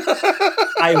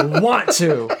 I want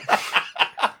to.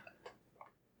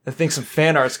 I think some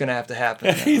fan art's going to have to happen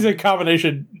now. He's a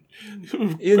combination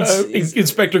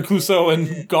Inspector Clouseau and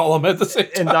Gollum at the same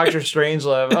time. And Dr.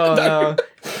 Strangelove. Oh, no.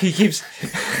 He keeps...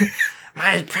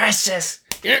 My precious.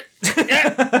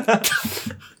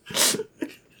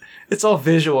 It's all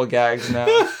visual gags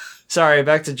now. Sorry,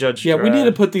 back to Judge Dredd. Yeah, we need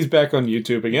to put these back on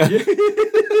YouTube again.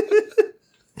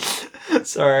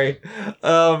 Sorry.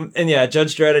 And yeah,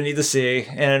 Judge Dredd I need to see,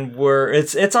 and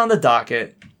it's on the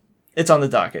docket. It's on the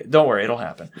docket. Don't worry, it'll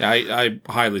happen. I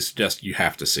highly suggest you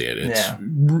have to see it.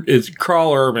 It's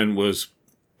Carl Urban was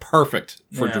perfect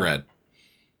for Dredd.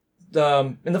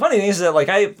 And the funny thing is that like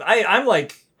I'm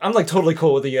like totally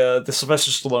cool with the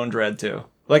Sylvester Stallone Dredd too.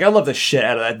 Like I love the shit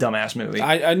out of that dumbass movie.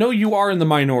 I know you are in the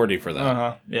minority for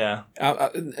that. Yeah.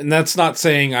 And that's not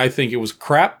saying I think it was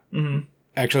crap. Mm-hmm.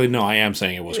 Actually, no, I am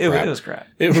saying it was crap. It was crap.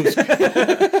 It was.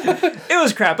 It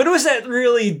was crap, but it was that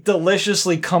really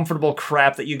deliciously comfortable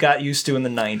crap that you got used to in the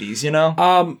 90s, you know?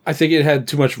 I think it had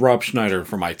too much Rob Schneider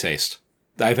for my taste.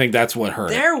 I think that's what hurt.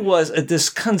 There was a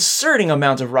disconcerting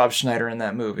amount of Rob Schneider in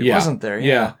that movie, wasn't there?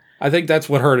 Yeah. I think that's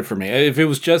what hurt it for me. If it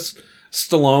was just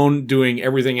Stallone doing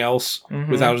everything else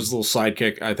without his little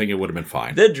sidekick, I think it would have been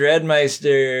fine. The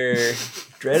Dreadmeister.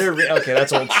 Okay,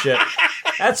 that's old shit.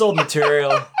 That's old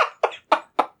material.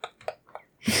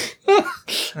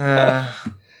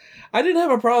 I didn't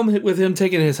have a problem with him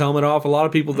taking his helmet off. A lot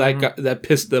of people that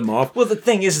pissed them off. Well, the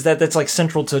thing is that that's like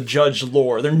central to Judge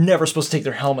lore. They're never supposed to take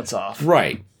their helmets off.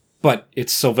 Right. But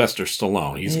it's Sylvester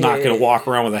Stallone. He's not going to walk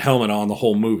around with a helmet on the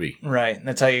whole movie. Right.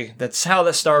 That's how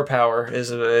the star power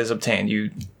is obtained.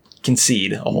 You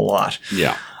concede a whole lot.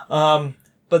 Yeah.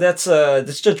 But that's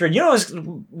Judge Dredd. You know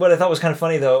what I thought was kind of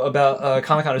funny though about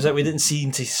Comic-Con is that we didn't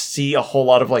seem to see a whole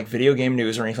lot of like video game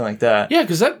news or anything like that. Yeah,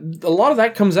 because a lot of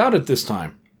that comes out at this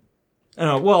time.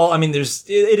 Well, I mean, it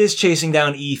is chasing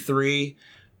down E3,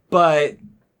 but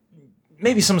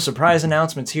maybe some surprise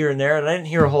announcements here and there, and I didn't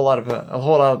hear a whole lot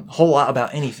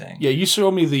about anything. Yeah, you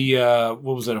showed me the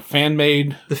what was it, a fan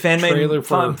made trailer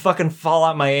for fucking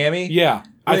Fallout Miami. Yeah,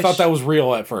 I thought that was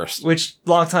real at first. Which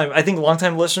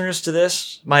longtime listeners to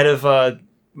this might have heard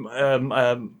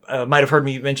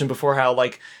me mention before how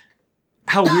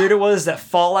weird it was that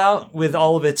Fallout with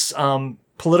all of its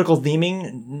political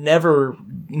theming never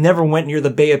went near the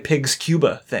Bay of Pigs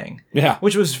Cuba thing. Yeah.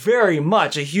 Which was very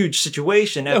much a huge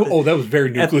situation. That was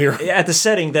very nuclear. At the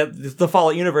setting that the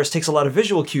Fallout universe takes a lot of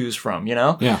visual cues from, you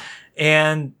know? Yeah.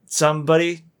 And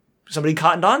somebody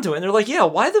cottoned onto it, and they're like, yeah,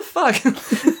 why the fuck?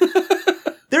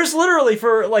 There's literally,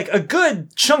 for like a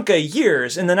good chunk of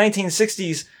years in the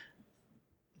 1960s,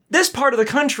 this part of the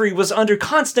country was under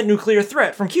constant nuclear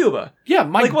threat from Cuba. Yeah,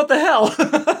 what the hell?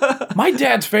 My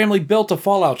dad's family built a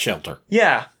fallout shelter.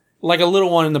 Yeah. Like a little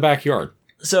one in the backyard.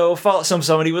 So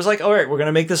somebody was like, all right, we're going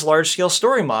to make this large-scale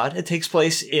story mod. It takes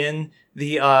place in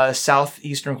the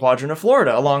southeastern quadrant of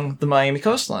Florida along the Miami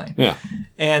coastline. Yeah.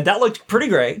 And that looked pretty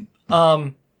great.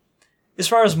 As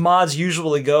far as mods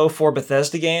usually go for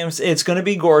Bethesda games, it's going to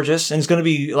be gorgeous, and it's going to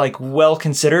be like well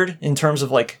considered in terms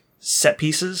of like set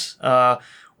pieces,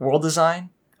 world design,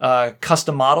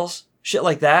 custom models, shit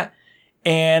like that,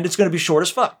 and it's going to be short as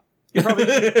fuck. You're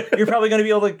probably going to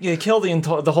be able to kill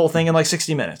the whole thing in like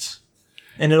 60 minutes,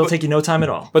 and it'll take you no time at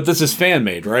all. But this is fan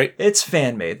made, right? It's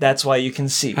fan made. That's why you can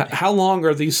see. How long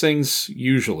are these things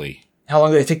usually? How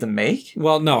long do they take to make?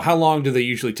 Well, no. How long do they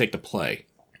usually take to play?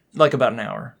 Like about an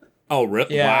hour. Oh,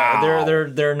 really? Yeah, wow.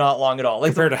 they're not long at all. Like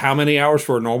compared to how many hours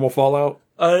for a normal Fallout?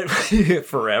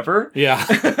 Forever. Yeah.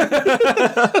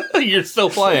 You're still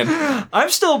playing. I'm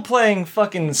still playing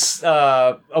fucking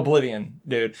Oblivion,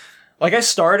 dude. Like, I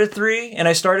started 3, and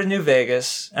I started New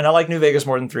Vegas, and I like New Vegas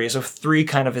more than 3, so 3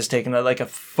 kind of has taken like a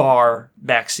far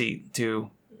backseat to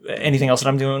anything else that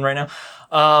I'm doing right now.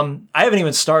 I haven't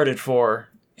even started 4,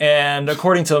 and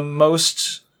according to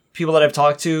most people that I've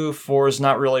talked to, 4 is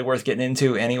not really worth getting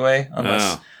into anyway,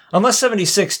 unless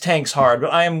 76 tanks hard,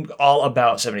 but I am all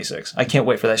about 76. I can't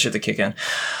wait for that shit to kick in.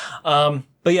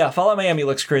 But yeah, Fallout Miami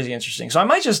looks crazy interesting, so I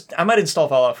might install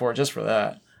Fallout 4 just for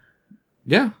that.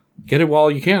 Yeah. Get it while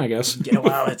you can, I guess. Get it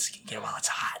while it's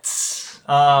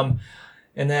hot.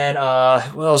 And then,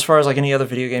 as far as like any other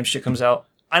video game shit comes out,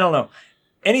 I don't know.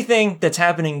 Anything that's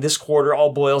happening this quarter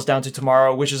all boils down to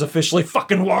tomorrow, which is officially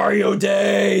fucking Wario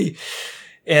Day.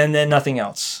 And then nothing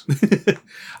else.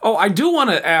 Oh, I do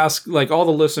want to ask, like, all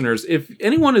the listeners, if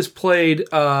anyone has played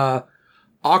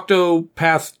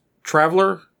Octopath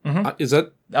Traveler, is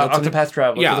that... Octopath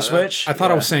Traveler for the Switch? I thought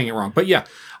I was saying it wrong. But yeah,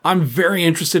 I'm very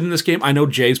interested in this game. I know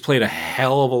Jay's played a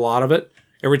hell of a lot of it.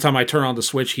 Every time I turn on the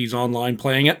Switch, he's online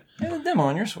playing it. You have the demo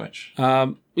on your Switch.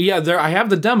 Yeah, I have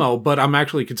the demo, but I'm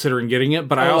actually considering getting it.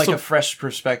 But I also... like a fresh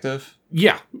perspective?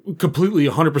 Yeah, completely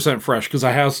 100% fresh, because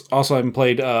I haven't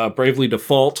played Bravely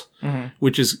Default,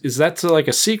 which is that like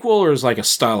a sequel or is like a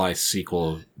stylized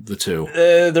sequel of the two?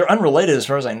 They're unrelated as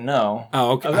far as I know.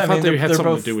 Oh, okay. I thought they had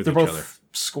something to do with each other.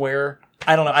 Square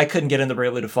I don't know. I couldn't get into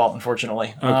Bravely Default,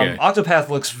 unfortunately. Okay. Octopath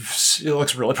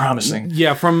looks really promising.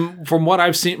 Yeah, from what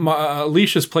I've seen,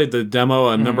 Alicia's played the demo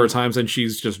a number of times, and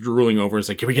she's just drooling over. It's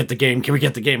like, can we get the game? Can we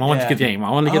get the game? I want to get the game. I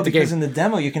want to get the game. Because in the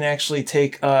demo, you can actually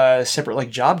take separate like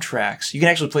job tracks. You can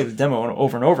actually play the demo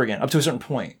over and over again up to a certain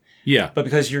point. Yeah, But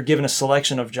because you're given a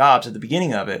selection of jobs at the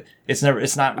beginning of it, it's not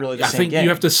really the I same think game. you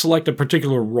have to select a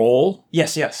particular role,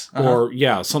 Yes. Uh-huh.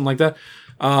 or something like that.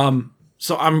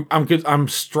 So I'm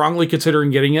strongly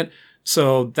considering getting it.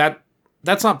 So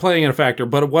that's not playing a factor.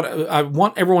 But what I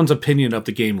want everyone's opinion of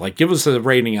the game. Like, give us a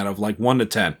rating out of like 1 to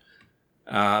 10.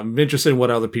 I'm interested in what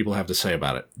other people have to say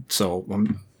about it. So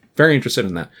I'm very interested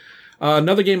in that.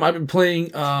 Another game I've been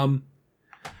playing.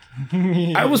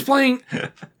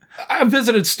 I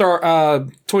visited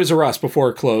Toys R Us before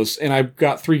it closed, and I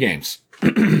got 3 games.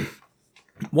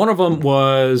 One of them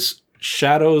was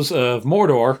Shadows of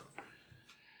Mordor.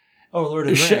 Oh, Lord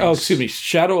of the Rings.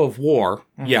 Shadow of War.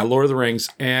 Yeah, Lord of the Rings.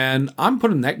 And I'm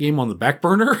putting that game on the back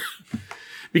burner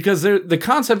because the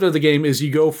concept of the game is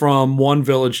you go from one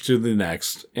village to the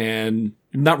next, and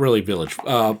not really village,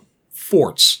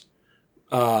 forts,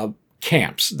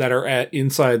 camps that are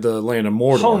inside the land of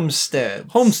Mordor.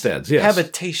 Homesteads, yes.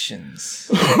 Habitations.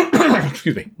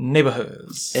 Excuse me.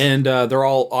 Neighborhoods. And they're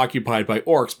all occupied by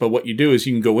orcs, but what you do is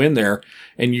you can go in there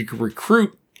and you can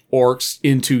recruit orcs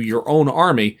into your own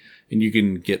army, and you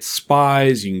can get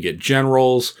spies, you can get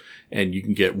generals, and you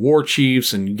can get war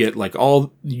chiefs, and you get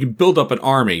you can build up an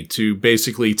army to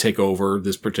basically take over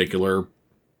this particular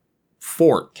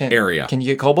fort area. Can you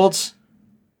get kobolds?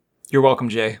 You're welcome,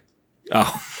 Jay.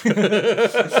 Oh. I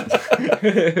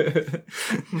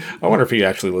wonder if he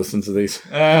actually listens to these.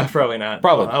 Probably not.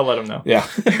 Probably. I'll let him know. Yeah.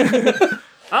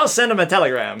 I'll send him a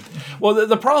telegram. Well,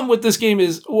 the problem with this game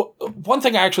is, one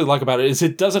thing I actually like about it is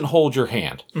it doesn't hold your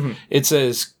hand. Mm-hmm. It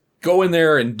says, go in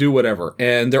there and do whatever.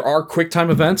 And there are QuickTime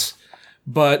events,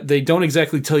 but they don't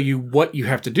exactly tell you what you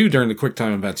have to do during the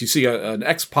QuickTime events. You see an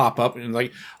X pop up and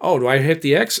like, oh, do I hit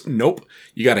the X? Nope.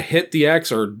 You got to hit the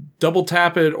X or double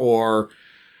tap it or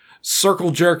circle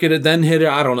jerk it and then hit it.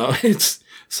 I don't know. It's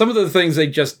some of the things they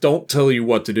just don't tell you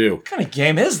what to do. What kind of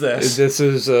game is this? This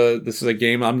is a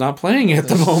game I'm not playing at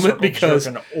the moment because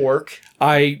an orc.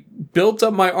 I built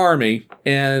up my army,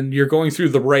 and you're going through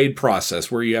the raid process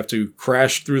where you have to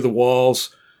crash through the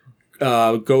walls,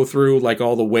 go through like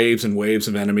all the waves and waves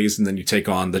of enemies, and then you take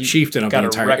on the chieftain of the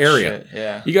entire area.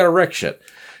 Yeah. You got to wreck shit.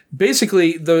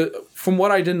 Basically, from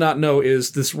what I did not know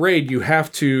is this raid you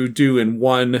have to do in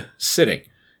one sitting.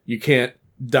 You can't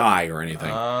die or anything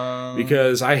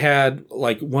because I had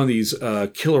like one of these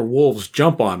killer wolves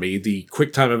jump on me. The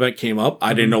QuickTime event came up.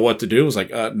 I didn't know what to do. I was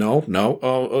like,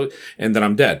 no. And then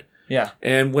I'm dead. Yeah.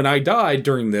 And when I died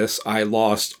during this, I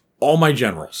lost all my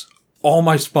generals, all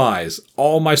my spies,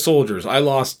 all my soldiers. I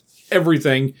lost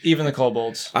everything. Even the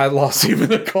kobolds. I lost even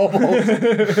the kobolds.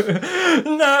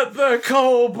 Not the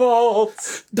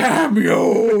kobolds. Damn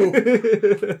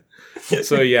you.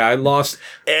 So yeah, I lost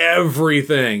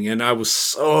everything, and I was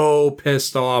so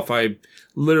pissed off. I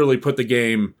literally put the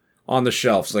game on the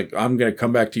shelf. It's like, I'm going to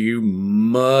come back to you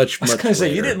much I was going to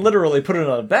say, you didn't literally put it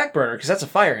on a back burner, because that's a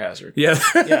fire hazard. Yeah.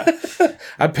 Yeah.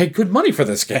 I paid good money for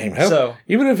this game. So,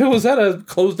 even if it was at a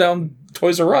closed down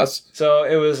Toys R Us. So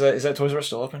it was, is that Toys R Us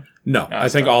still open? No, I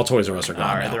think all Toys R Us are gone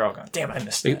All right, now. they're all gone. Damn, I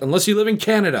missed it. Unless you live in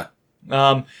Canada.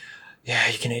 Yeah,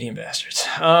 you Canadian bastards.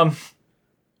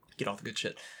 Get all the good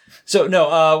shit. So,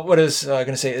 no, what I was going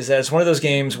to say is that it's one of those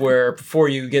games where before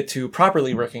you get to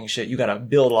properly wrecking shit, you got to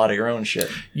build a lot of your own shit.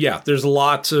 Yeah, there's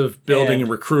lots of building and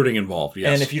recruiting involved,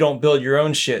 yes. And if you don't build your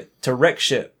own shit to wreck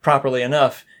shit properly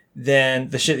enough, then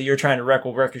the shit that you're trying to wreck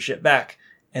will wreck your shit back.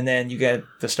 And then you get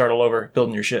to start all over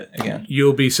building your shit again.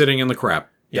 You'll be sitting in the crap.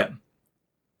 Yeah.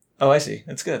 Oh, I see.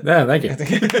 That's good. Yeah, thank you.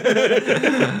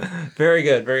 Very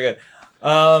good. Very good.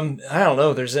 I don't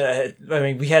know.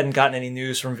 We hadn't gotten any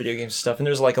news from video games and stuff, and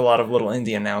there's like a lot of little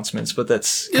indie announcements, but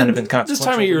that's kind of inconsequential. This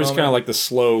time of year is kind of like the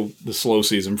slow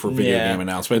season for video game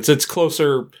announcements. It's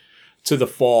closer to the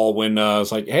fall when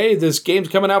it's like, hey, this game's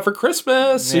coming out for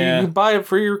Christmas, so you can buy it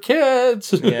for your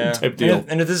kids. Yeah. Type deal.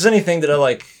 And if there's anything that I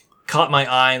like caught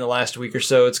my eye in the last week or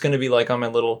so, it's going to be like on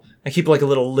my I keep like a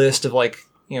little list of like,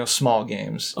 small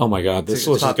games. Oh my God, this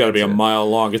list has got to be a mile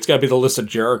long. It's got to be the list of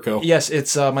Jericho. Yes,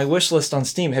 it's my wish list on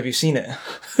Steam. Have you seen it?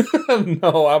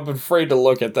 No, I'm afraid to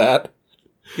look at that.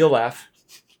 You'll laugh.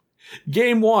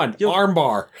 Game 1,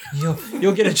 armbar.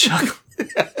 You'll get a chuckle.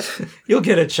 You'll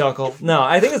get a chuckle. No,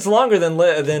 I think it's longer than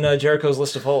Jericho's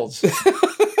list of holds.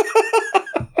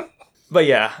 But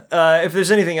yeah, if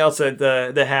there's anything else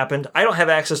that happened, I don't have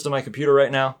access to my computer right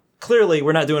now. Clearly,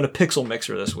 we're not doing a pixel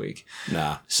mixer this week.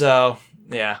 Nah. So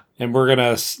Yeah. And we're going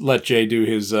to let Jay do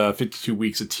his 52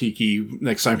 weeks of Tiki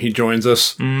next time he joins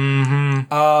us.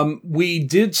 Mm-hmm. We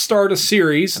did start a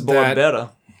series that better.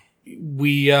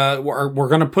 we're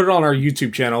going to put it on our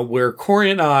YouTube channel where Corey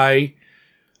and I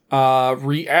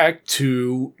react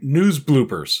to news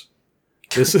bloopers.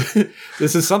 This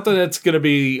is something that's going to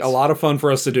be a lot of fun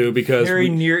for us to do because very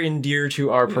near and dear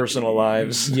to our personal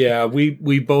lives. Yeah,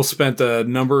 we both spent a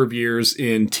number of years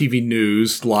in TV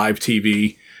news, live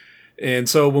TV. And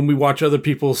so when we watch other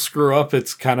people screw up,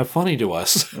 it's kind of funny to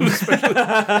us.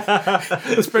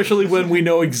 Especially when we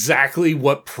know exactly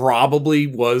what probably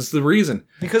was the reason.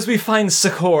 Because we find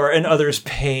succor in others'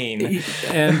 pain.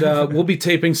 And we'll be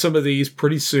taping some of these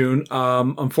pretty soon.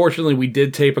 Unfortunately, we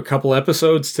did tape a couple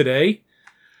episodes today.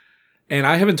 And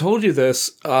I haven't told you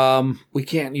this. We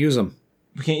can't use them.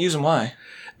 We can't use them, why?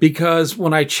 Because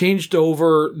when I changed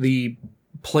over the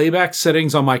playback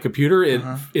settings on my computer,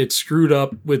 it screwed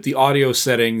up with the audio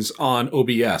settings on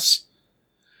OBS.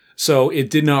 So it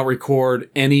did not record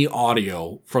any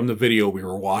audio from the video we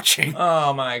were watching.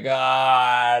 Oh my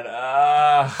god.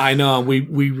 I know. We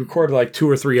recorded like 2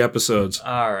 or 3 episodes.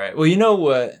 All right. Well, you know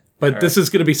what? But this is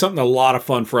going to be something a lot of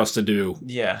fun for us to do.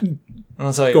 Yeah.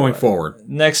 I'll tell you going what. forward.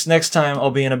 Next time,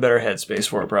 I'll be in a better headspace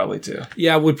for it, probably, too.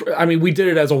 Yeah, we did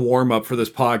it as a warm-up for this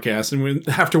podcast, and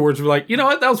afterwards we're like, you know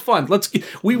what, that was fun.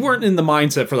 We weren't in the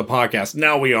mindset for the podcast.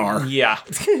 Now we are. Yeah.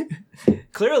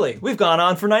 Clearly, we've gone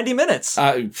on for 90 minutes.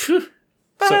 Well,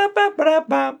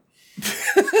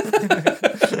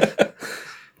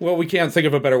 we can't think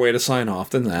of a better way to sign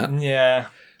off than that. Yeah.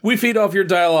 We feed off your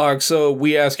dialogue, so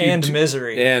we ask you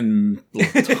misery. And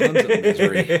tons of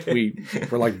misery.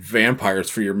 We're like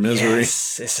vampires for your misery.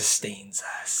 Yes, it sustains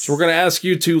us. So we're going to ask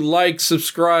you to like,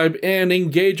 subscribe, and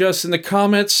engage us in the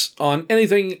comments on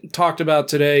anything talked about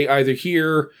today, either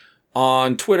here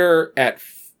on Twitter at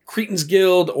Cretans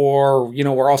Guild, or,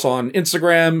 we're also on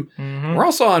Instagram. Mm-hmm. We're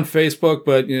also on Facebook,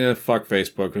 but, fuck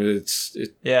Facebook.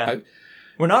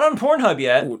 We're not on Pornhub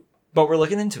yet. But we're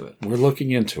looking into it. We're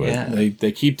looking into it. Yeah.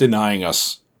 They keep denying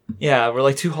us. Yeah, we're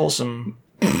like too wholesome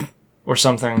or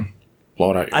something.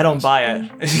 Blow it out. I don't buy it.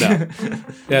 No.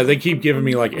 Yeah, they keep giving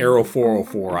me like Arrow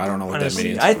 404. I don't know what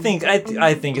Honestly, that means.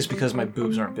 I think it's because my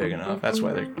boobs aren't big enough. That's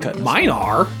why they're cutting. Mine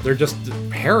are. They're just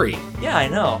hairy. Yeah, I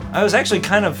know. I was actually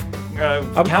kind of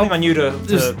counting on you to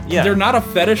They're not a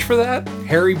fetish for that?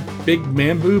 Hairy, big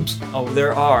man boobs? Oh,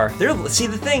 there are. See,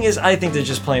 the thing is, I think they're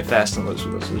just playing fast and loose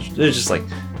with us. They're just like,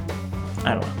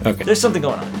 I don't know. Okay. There's something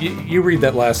going on. You read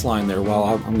that last line there while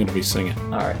I'm going to be singing.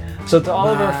 All right. So to all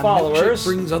of our followers,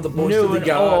 brings other boys new to the and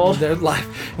God, old, their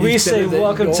life. we say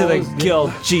welcome to the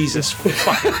guild. Jesus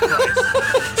fucking Christ.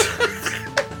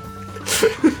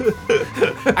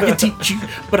 I can teach you,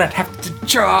 but I'd have to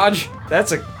charge.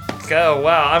 Oh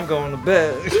wow, I'm going to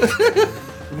bed.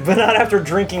 But not after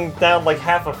drinking down like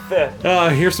half a fifth.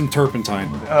 Here's some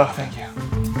turpentine. Oh, thank you.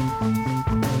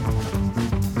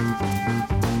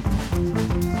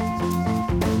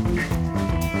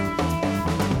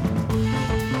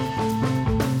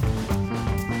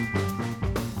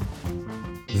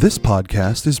 This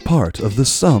podcast is part of the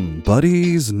Some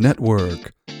Buddies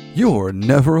Network. You're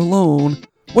never alone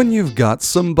when you've got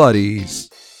some buddies.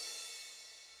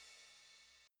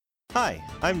 Hi,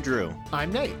 I'm Drew.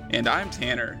 I'm Nate. And I'm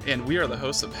Tanner, and we are the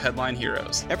hosts of Headline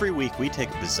Heroes. Every week we take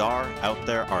a bizarre, out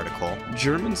there article,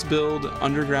 Germans build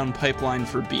underground pipeline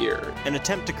for beer. and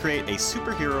attempt to create a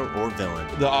superhero or villain.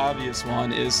 The obvious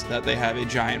one is that they have a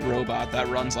giant robot that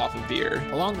runs off of beer.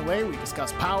 Along the way, we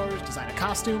discuss powers, design a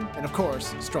costume, and of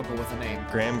course, struggle with a name.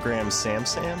 Graham Sam?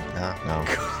 No.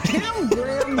 Damn,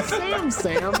 Graham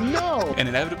Sam, no! And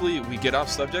inevitably, we get off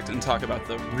subject and talk about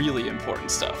the really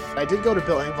important stuff. I did go to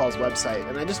Bill Engvall's website,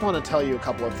 and I just want to tell you a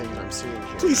couple of things I'm seeing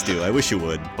here. Please do, I wish you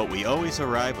would. But we always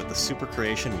arrive with the super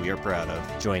creation we are proud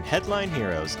of. Join Headline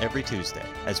Heroes every Tuesday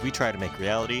as we try to make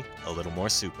reality a little more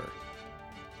super.